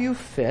how you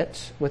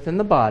fit within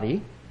the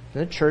body,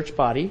 the church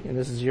body, and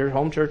this is your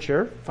home church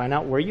here. Find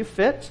out where you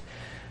fit.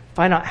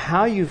 Find out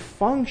how you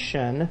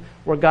function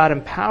where God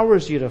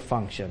empowers you to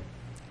function.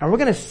 And we're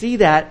going to see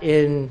that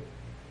in,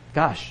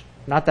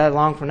 not that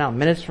long from now,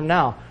 minutes from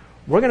now.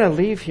 We're going to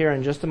leave here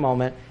in just a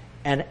moment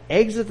and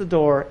exit the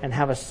door and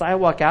have a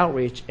sidewalk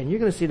outreach, and you're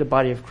going to see the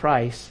body of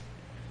Christ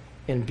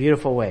in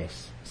beautiful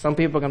ways. Some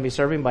people are going to be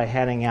serving by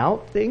handing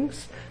out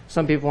things.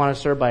 Some people want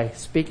to serve by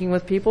speaking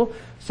with people.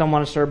 Some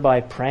want to serve by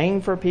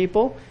praying for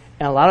people.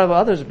 And a lot of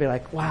others will be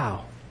like,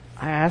 wow,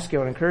 I ask you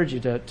and encourage you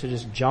to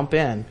just jump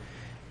in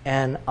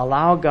and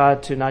allow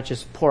God to not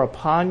just pour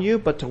upon you,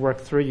 but to work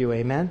through you.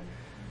 Amen?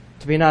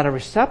 To be not a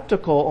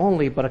receptacle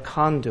only, but a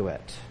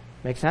conduit.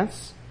 Make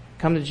sense?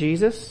 Come to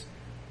Jesus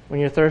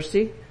when you're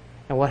thirsty,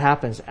 and what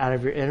happens? Out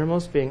of your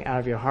innermost being, out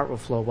of your heart will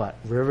flow what?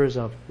 Rivers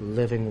of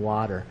living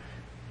water.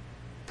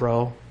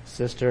 Bro,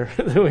 sister,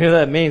 what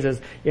that means is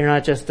you're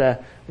not just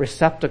a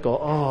receptacle.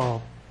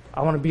 Oh,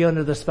 I want to be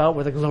under the spout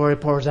where the glory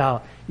pours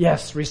out.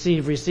 Yes,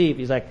 receive, receive.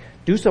 He's like,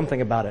 do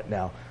something about it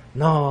now.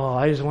 No,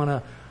 I just want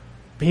to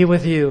be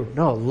with you.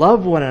 No,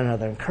 love one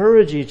another,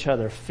 encourage each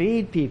other,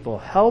 feed people,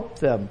 help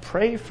them,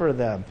 pray for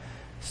them,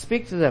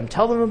 speak to them,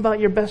 tell them about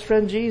your best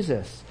friend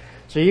Jesus.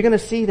 So you're going to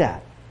see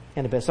that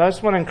in a bit. So I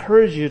just want to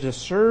encourage you to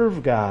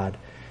serve God.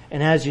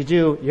 And as you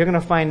do, you're going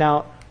to find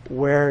out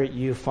where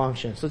you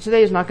function. So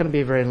today is not going to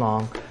be very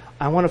long.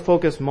 I want to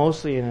focus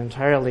mostly and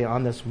entirely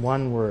on this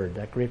one word,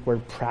 that Greek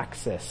word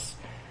praxis,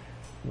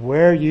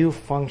 where you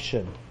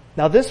function.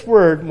 Now this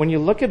word, when you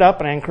look it up,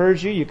 and I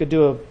encourage you, you could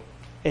do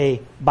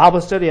a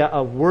Bible study,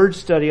 a word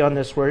study on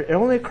this word. It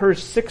only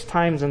occurs 6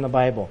 times in the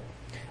Bible.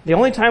 The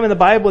only time in the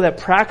Bible that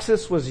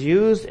praxis was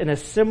used in a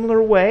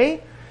similar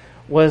way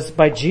was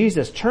by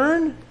Jesus.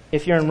 Turn,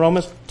 if you're in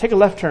Romans, take a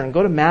left turn.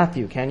 Go to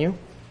Matthew, can you?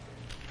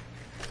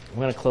 I'm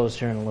going to close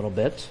here in a little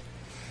bit.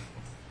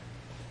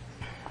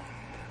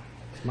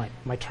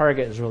 My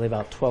target is really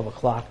about 12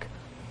 o'clock.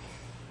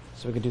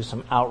 So we could do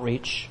some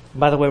outreach.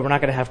 By the way, we're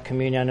not going to have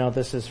communion. I know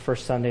this is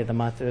first Sunday of the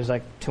month. There's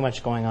like too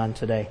much going on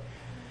today.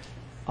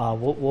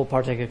 We'll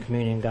partake of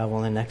communion, God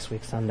willing, next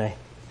week, Sunday.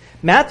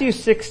 Matthew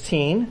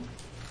 16.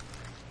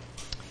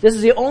 This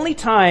is the only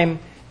time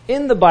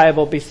in the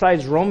Bible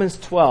besides Romans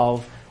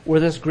 12 where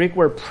this Greek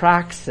word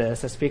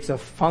praxis, that speaks of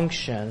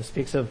function,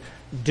 speaks of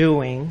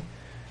doing,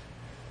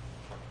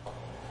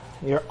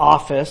 your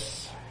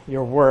office,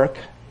 your work.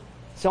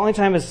 It's the only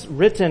time it's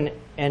written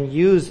and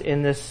used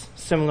in this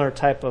similar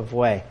type of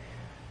way.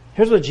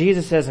 Here's what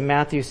Jesus says in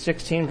Matthew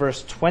 16,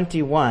 verse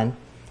 21.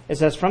 It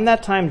says, from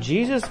that time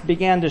Jesus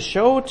began to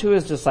show to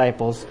his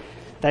disciples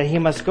that he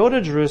must go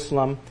to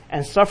Jerusalem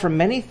and suffer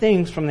many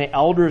things from the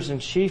elders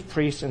and chief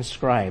priests and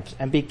scribes,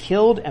 and be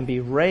killed and be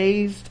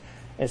raised,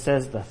 it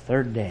says, the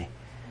 3rd day.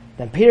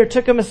 Then Peter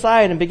took him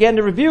aside and began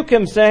to rebuke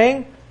him,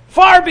 saying,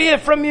 far be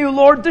it from you,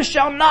 Lord, this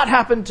shall not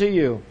happen to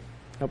you.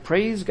 Now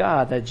praise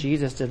God that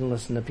Jesus didn't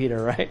listen to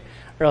Peter, right?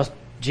 Or else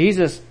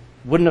Jesus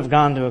wouldn't have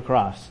gone to a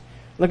cross.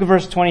 Look at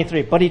verse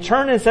 23. But he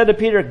turned and said to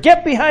Peter,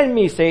 get behind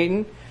me,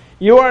 Satan.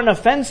 You are an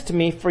offense to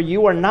me, for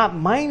you are not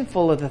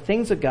mindful of the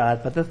things of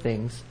God, but the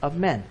things of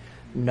men.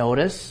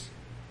 Notice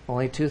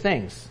only 2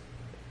 things.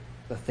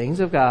 The things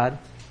of God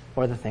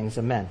or the things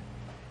of men.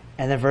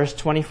 And then verse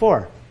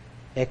 24.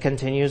 It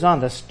continues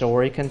on. The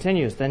story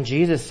continues. Then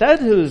Jesus said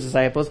to his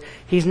disciples,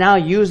 he's now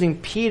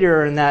using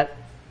Peter in that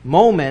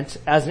moment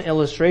as an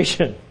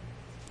illustration.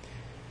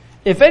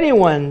 If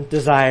anyone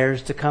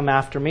desires to come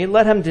after me,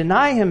 let him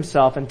deny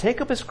himself and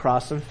take up his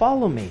cross and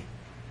follow me.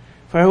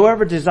 For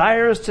whoever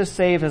desires to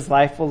save his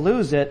life will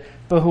lose it,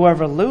 but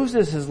whoever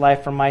loses his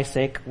life for my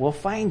sake will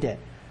find it.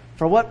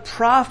 For what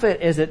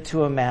profit is it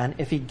to a man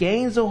if he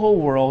gains the whole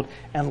world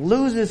and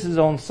loses his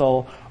own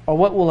soul? Or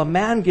what will a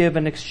man give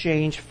in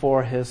exchange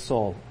for his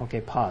soul? Okay,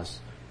 pause.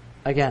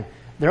 Again,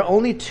 there are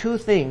only 2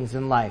 things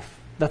in life.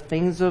 The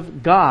things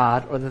of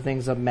God or the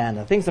things of man.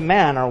 The things of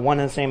man are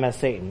one and the same as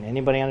Satan.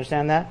 Anybody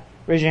understand that?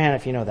 Raise your hand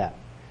if you know that.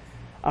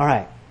 All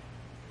right.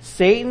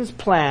 Satan's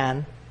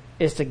plan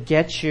is to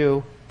get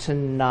you to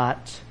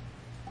not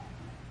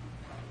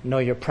know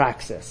your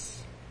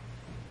praxis.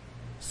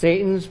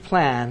 Satan's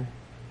plan,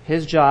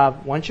 his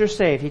job, once you're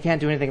saved, he can't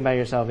do anything about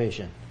your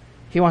salvation.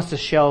 He wants to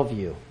shelve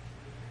you.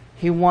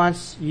 He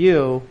wants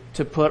you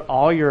to put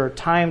all your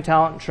time,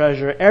 talent,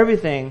 treasure,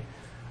 everything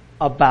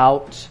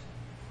about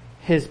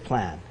his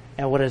plan.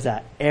 And what is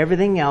that?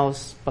 Everything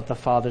else but the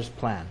Father's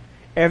plan.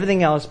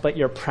 Everything else but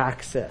your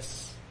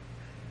praxis.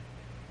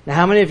 Now,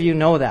 how many of you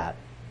know that?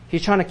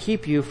 He's trying to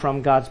keep you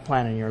from God's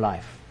plan in your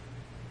life.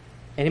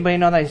 Anybody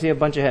know that? I see a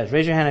bunch of heads.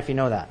 Raise your hand if you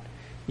know that.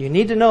 You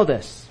need to know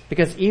this,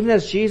 because even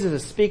as Jesus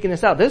is speaking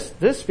this out,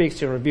 this speaks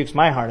to and rebukes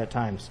my heart at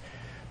times.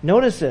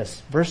 Notice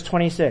this, verse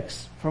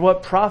 26. For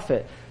what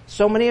profit?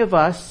 So many of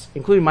us,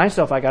 including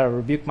myself, I got to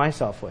rebuke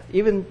myself with,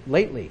 even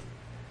lately.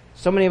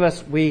 So many of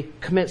us, we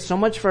commit so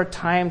much for our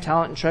time,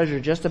 talent, and treasure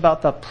just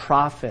about the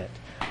profit.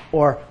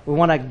 Or we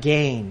want to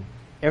gain.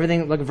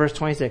 Everything, look at verse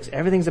 26.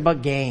 Everything's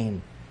about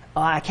gain.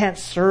 I can't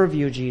serve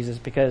you, Jesus,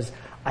 because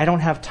I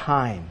don't have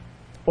time.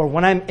 Or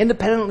when I'm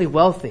independently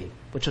wealthy,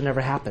 which will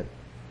never happen.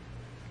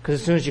 Because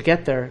as soon as you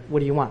get there, what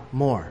do you want?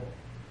 More.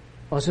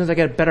 Well, as soon as I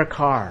get a better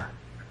car.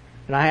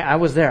 And I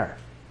was there.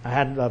 I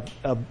had a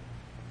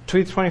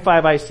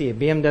 225 IC, a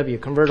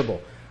BMW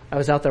convertible. I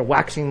was out there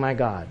waxing my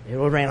God. It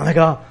would rain. I'm like,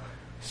 oh,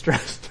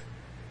 stressed.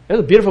 It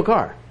was a beautiful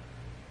car.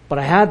 But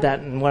I had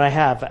that, and what I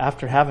have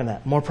after having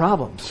that, more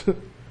problems.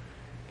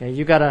 Okay,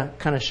 you got to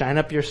kind of shine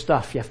up your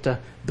stuff. You have to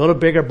build a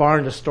bigger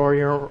barn to store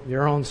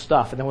your own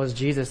stuff. And then what does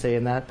Jesus say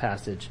in that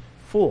passage?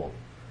 Fool.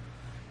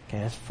 Okay,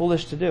 that's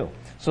foolish to do.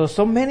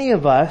 So many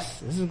of us,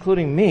 this is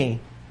including me,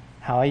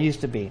 how I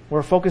used to be,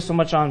 we're focused so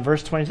much on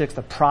verse 26,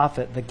 the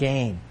profit, the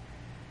gain.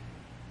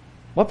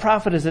 What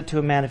profit is it to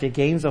a man if he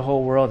gains the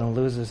whole world and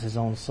loses his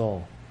own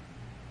soul?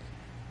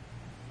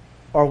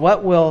 Or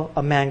what will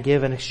a man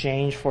give in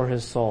exchange for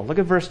his soul? Look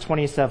at verse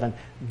 27.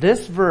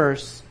 This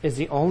verse is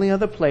the only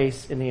other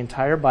place in the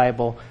entire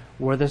Bible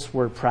where this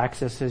word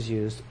praxis is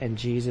used, and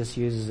Jesus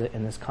uses it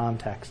in this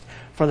context.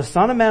 For the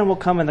Son of Man will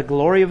come in the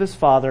glory of his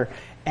Father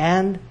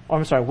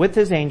with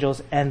his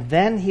angels, and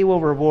then he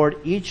will reward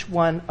each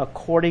one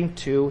according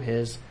to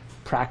his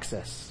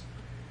praxis.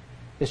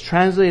 It's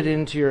translated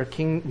into your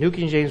New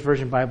King James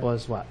Version Bible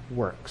as what?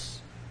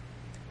 Works.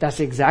 That's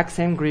the exact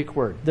same Greek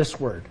word, this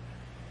word.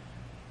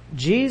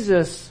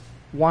 Jesus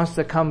wants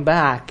to come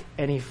back,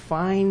 and he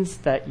finds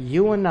that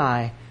you and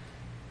I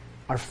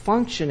are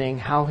functioning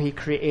how he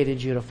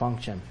created you to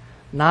function,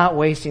 not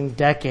wasting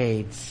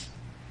decades.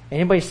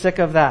 Anybody sick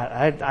of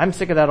that? I'm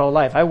sick of that all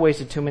life. I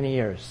wasted too many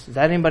years. Is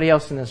that anybody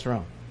else in this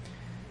room?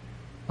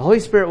 The Holy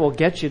Spirit will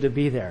get you to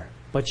be there,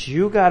 but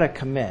you got to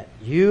commit.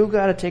 You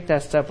got to take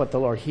that step with the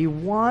Lord. He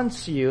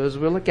wants you, as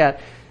we look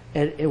at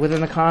it within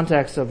the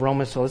context of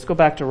Romans 12. Let's go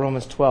back to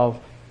Romans 12.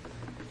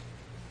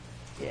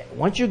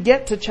 Once you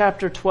get to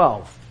chapter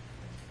 12,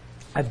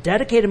 I've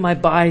dedicated my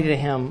body to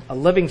him, a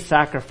living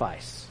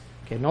sacrifice.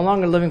 Okay, no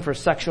longer living for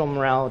sexual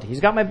immorality.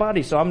 He's got my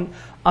body, so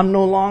I'm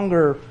no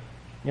longer,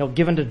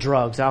 given to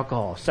drugs,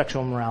 alcohol,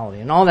 sexual immorality,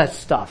 and all that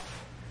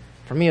stuff.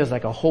 For me, it was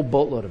like a whole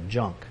boatload of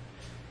junk.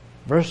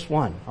 Verse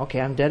 1,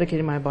 okay, I'm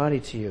dedicating my body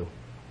to you.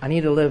 I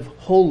need to live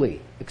holy,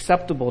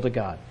 acceptable to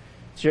God.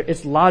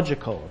 It's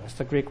logical. That's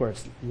the Greek word.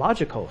 It's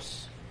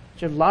logikos.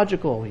 It's your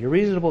logical, your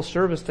reasonable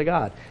service to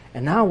God.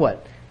 And now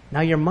what?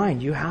 Now your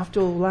mind, you have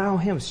to allow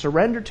him.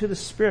 Surrender to the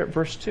Spirit,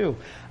 verse 2.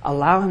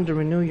 Allow him to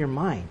renew your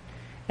mind.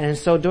 And in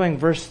so doing,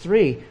 verse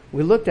 3,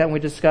 we looked at and we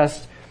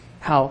discussed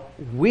how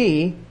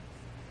we,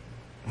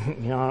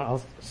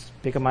 I'll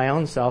speak of my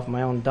own self,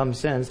 my own dumb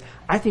sins,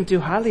 I think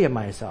too highly of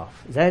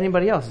myself. Is that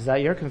anybody else? Is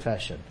that your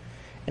confession?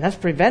 And that's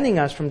preventing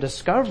us from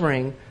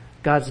discovering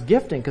God's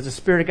gifting, because the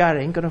Spirit of God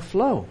ain't going to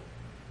flow.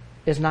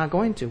 It's not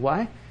going to.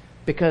 Why?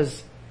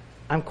 Because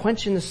I'm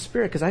quenching the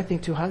Spirit because I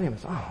think too highly of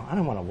myself. Oh, I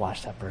don't want to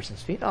wash that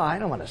person's feet. Oh, I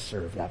don't want to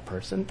serve that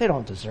person. They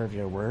don't deserve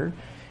your word.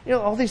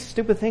 All these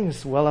stupid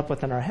things well up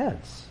within our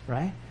heads,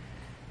 right?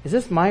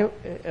 Am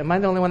I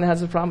the only one that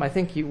has this problem? I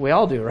think we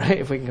all do, right?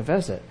 If we can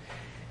confess it.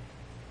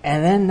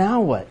 And then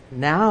now what?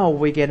 Now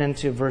we get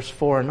into verse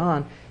 4 and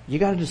on. You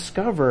got to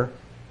discover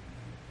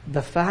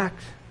the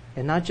fact,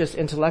 and not just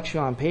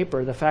intellectual on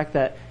paper, the fact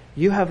that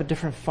you have a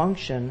different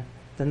function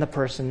than the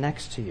person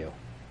next to you.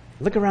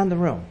 Look around the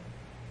room.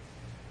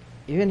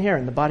 Even here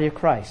in the body of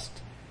Christ.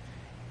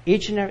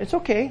 It's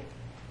okay.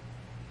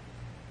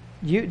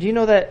 Do you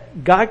know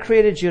that God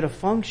created you to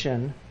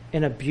function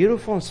in a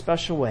beautiful and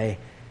special way,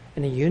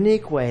 in a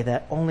unique way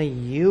that only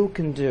you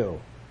can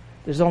do?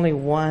 There's only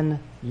one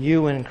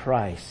you in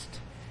Christ.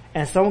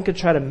 And someone could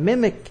try to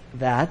mimic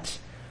that,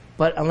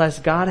 but unless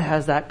God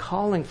has that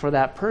calling for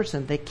that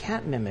person, they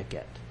can't mimic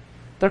it.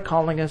 They're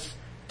calling us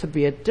to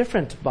be a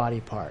different body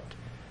part,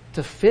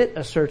 to fit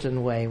a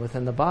certain way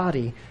within the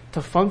body,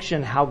 to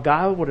function how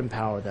God would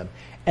empower them.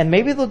 And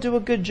maybe they'll do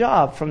a good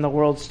job from the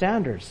world's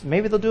standards.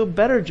 Maybe they'll do a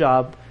better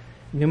job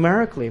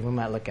numerically. We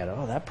might look at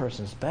it, that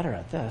person's better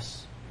at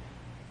this.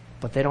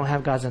 But they don't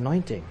have God's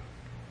anointing.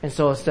 And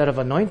so instead of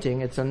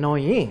anointing, it's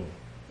annoying.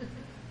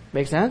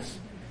 Make sense?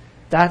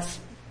 That's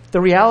the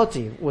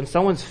reality. When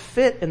someone's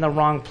fit in the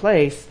wrong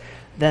place,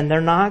 then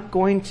they're not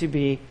going to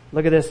be,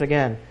 look at this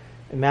again,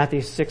 in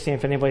Matthew 16,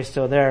 if anybody's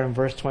still there, in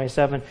verse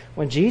 27,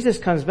 when Jesus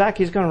comes back,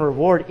 he's going to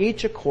reward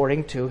each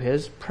according to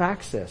his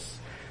praxis.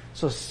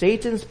 So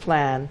Satan's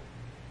plan,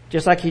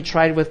 just like he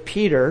tried with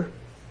Peter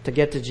to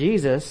get to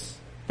Jesus,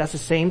 that's the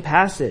same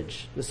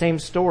passage, the same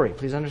story.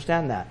 Please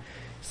understand that.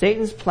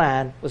 Satan's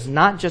plan was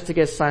not just to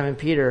get Simon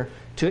Peter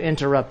to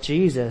interrupt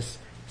Jesus.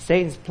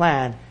 Satan's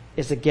plan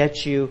is to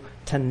get you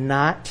to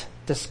not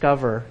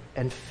discover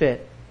and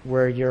fit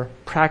where your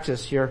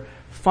praxis, your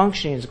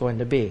functioning is going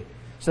to be,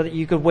 so that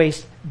you could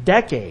waste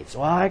decades.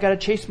 Well, I got to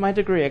chase my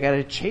degree. I got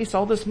to chase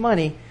all this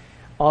money.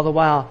 All the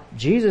while,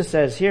 Jesus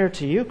says here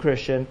to you,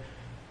 Christian,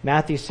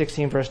 Matthew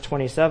 16, verse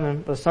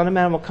 27, the Son of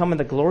Man will come in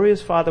the glory of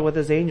his Father with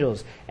his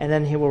angels, and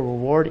then he will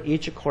reward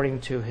each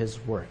according to his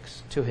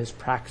works, to his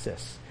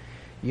praxis.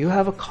 You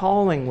have a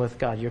calling with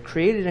God. You're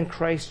created in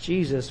Christ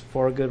Jesus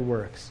for good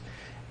works.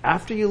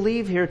 After you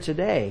leave here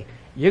today,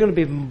 you're going to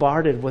be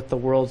bombarded with the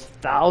world's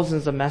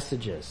thousands of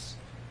messages.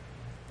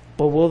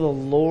 But will the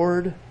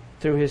Lord,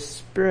 through his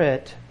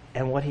Spirit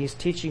and what he's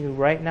teaching you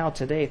right now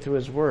today through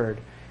his word,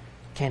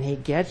 can he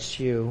get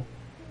you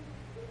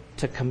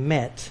to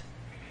commit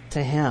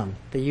to him,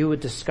 that you would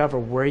discover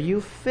where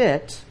you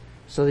fit,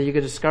 so that you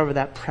could discover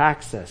that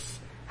praxis,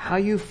 how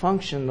you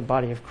function in the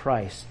body of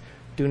Christ.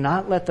 Do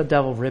not let the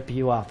devil rip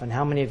you off. And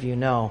how many of you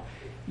know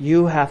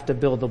you have to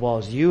build the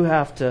walls? You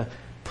have to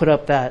put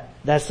up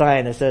that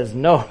sign that says,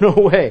 no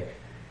way.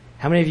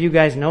 How many of you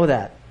guys know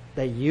that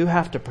you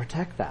have to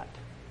protect that?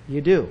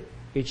 You do,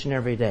 each and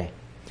every day.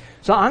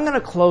 So I'm going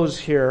to close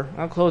here.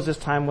 I'll close this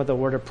time with a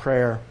word of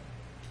prayer.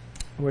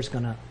 We're just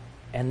going to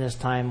end this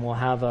time. We'll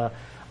have a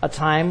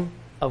time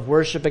of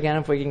worship again,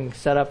 if we can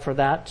set up for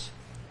that.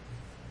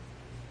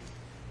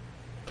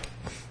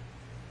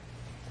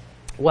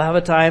 We'll have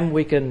a time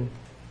we can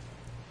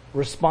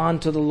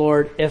respond to the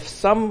Lord. If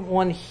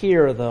someone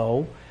here,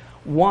 though,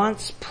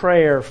 wants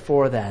prayer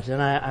for that,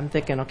 and I'm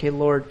thinking, okay,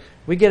 Lord,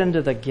 we get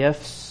into the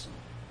gifts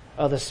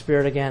of the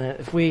Spirit again.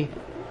 If we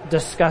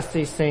discuss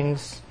these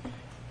things,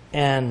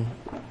 and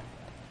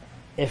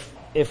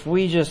if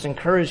we just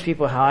encourage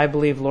people how I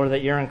believe, Lord,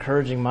 that you're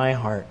encouraging my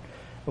heart,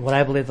 what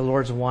I believe the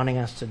Lord's wanting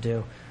us to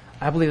do,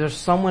 I believe there's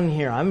someone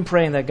here. I'm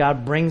praying that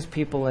God brings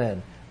people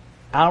in.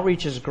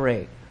 Outreach is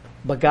great,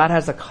 but God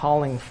has a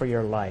calling for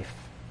your life.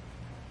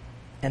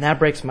 And that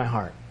breaks my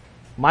heart.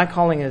 My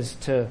calling is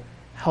to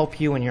help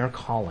you in your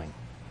calling.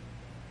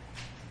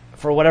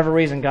 For whatever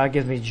reason, God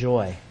gives me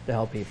joy to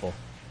help people.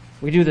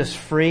 We do this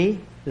free.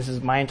 This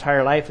is my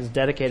entire life is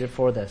dedicated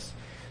for this.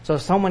 So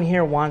if someone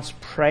here wants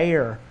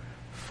prayer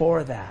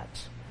for that,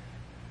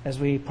 as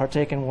we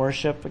partake in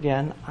worship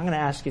again, I'm going to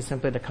ask you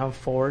simply to come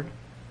forward.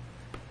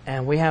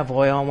 And we have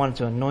oil. I wanted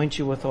to anoint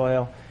you with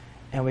oil.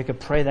 And we could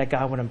pray that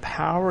God would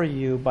empower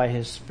you by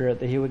His Spirit,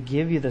 that He would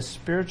give you the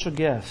spiritual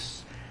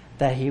gifts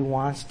that He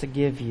wants to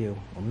give you.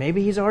 Or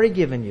maybe He's already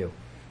given you.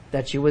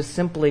 That you would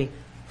simply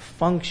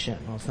function.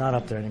 Well, it's not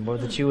up there anymore.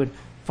 That you would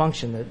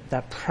function,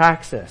 that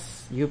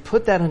praxis. You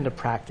put that into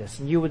practice,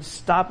 and you would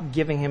stop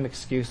giving Him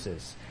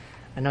excuses.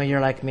 I know you're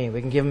like me.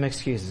 We can give Him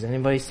excuses.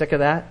 Anybody sick of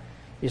that?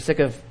 You're sick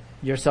of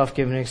yourself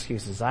giving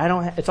excuses.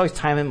 It's always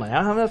time and money. I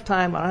don't have enough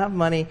time. I don't have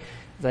money.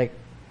 It's like,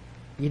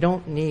 you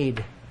don't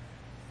need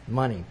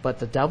money. But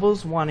the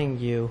devil's wanting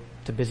you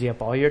to busy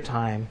up all your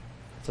time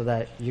so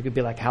that you could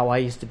be like how I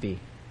used to be.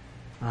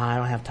 I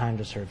don't have time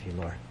to serve you,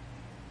 Lord.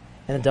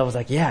 And the devil's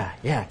like,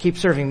 yeah, keep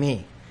serving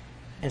me.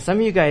 And some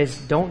of you guys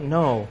don't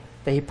know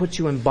that he puts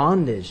you in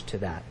bondage to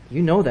that.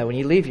 You know that when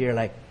you leave here, you're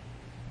like,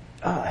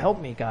 help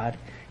me, God.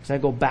 Because I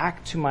go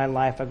back to my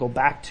life. I go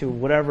back to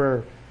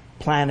whatever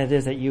plan it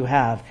is that you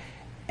have.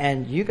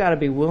 And you got to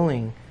be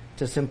willing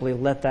to simply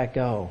let that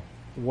go,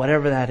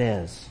 whatever that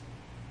is.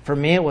 For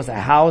me, it was a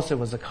house. It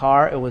was a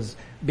car. It was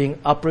being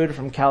uprooted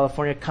from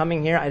California.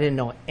 Coming here, I didn't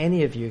know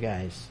any of you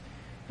guys.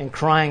 And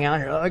crying out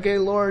here, okay,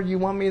 Lord, you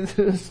want me to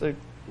do this? Or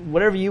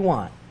whatever you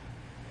want.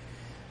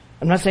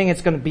 I'm not saying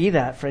it's going to be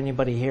that for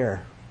anybody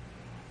here.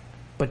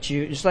 But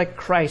you, just like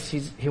Christ,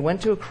 he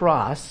went to a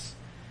cross,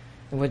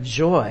 and with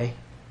joy,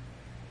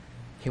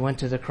 he went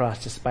to the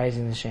cross,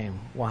 despising the shame.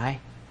 Why?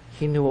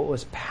 He knew what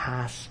was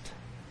past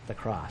the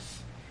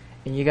cross.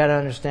 And you got to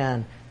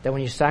understand that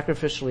when you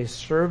sacrificially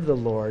serve the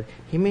Lord,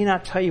 He may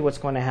not tell you what's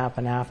going to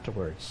happen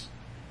afterwards.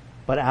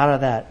 But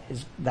out of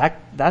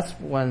that's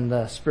when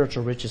the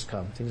spiritual riches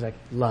come. Things like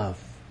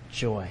love,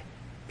 joy,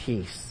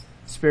 peace.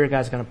 Spirit of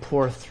God's going to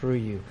pour through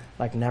you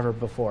like never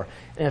before.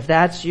 And if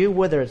that's you,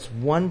 whether it's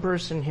one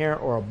person here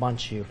or a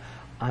bunch of you,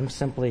 I'm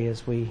simply,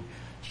 as we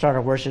start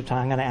our worship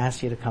time, I'm going to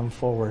ask you to come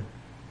forward.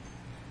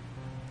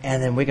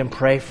 And then we can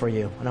pray for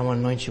you. And I want to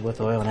anoint you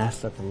with oil and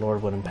ask that the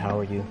Lord would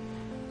empower you.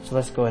 So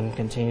let's go ahead and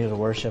continue to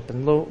worship.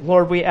 And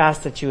Lord, we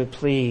ask that you would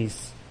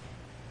please,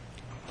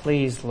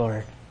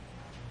 Lord,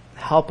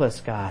 help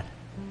us, God.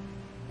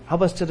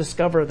 Help us to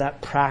discover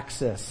that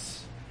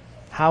praxis,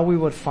 how we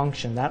would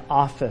function, that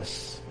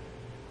office,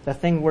 the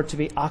thing we're to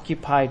be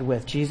occupied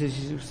with. Jesus,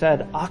 you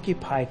said,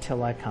 occupy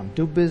till I come.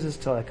 Do business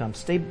till I come.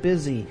 Stay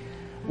busy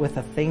with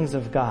the things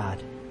of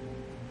God.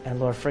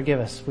 And Lord, forgive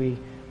us. We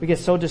get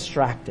so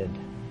distracted.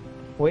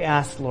 We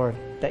ask, Lord,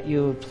 that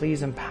you would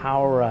please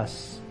empower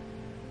us,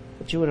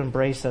 that you would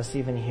embrace us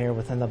even here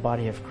within the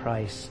body of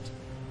Christ.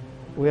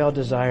 We all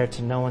desire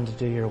to know and to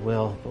do your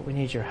will, but we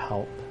need your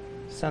help.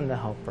 Send the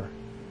helper.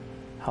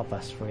 Help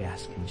us, we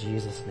ask in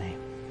Jesus' name.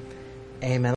 Amen.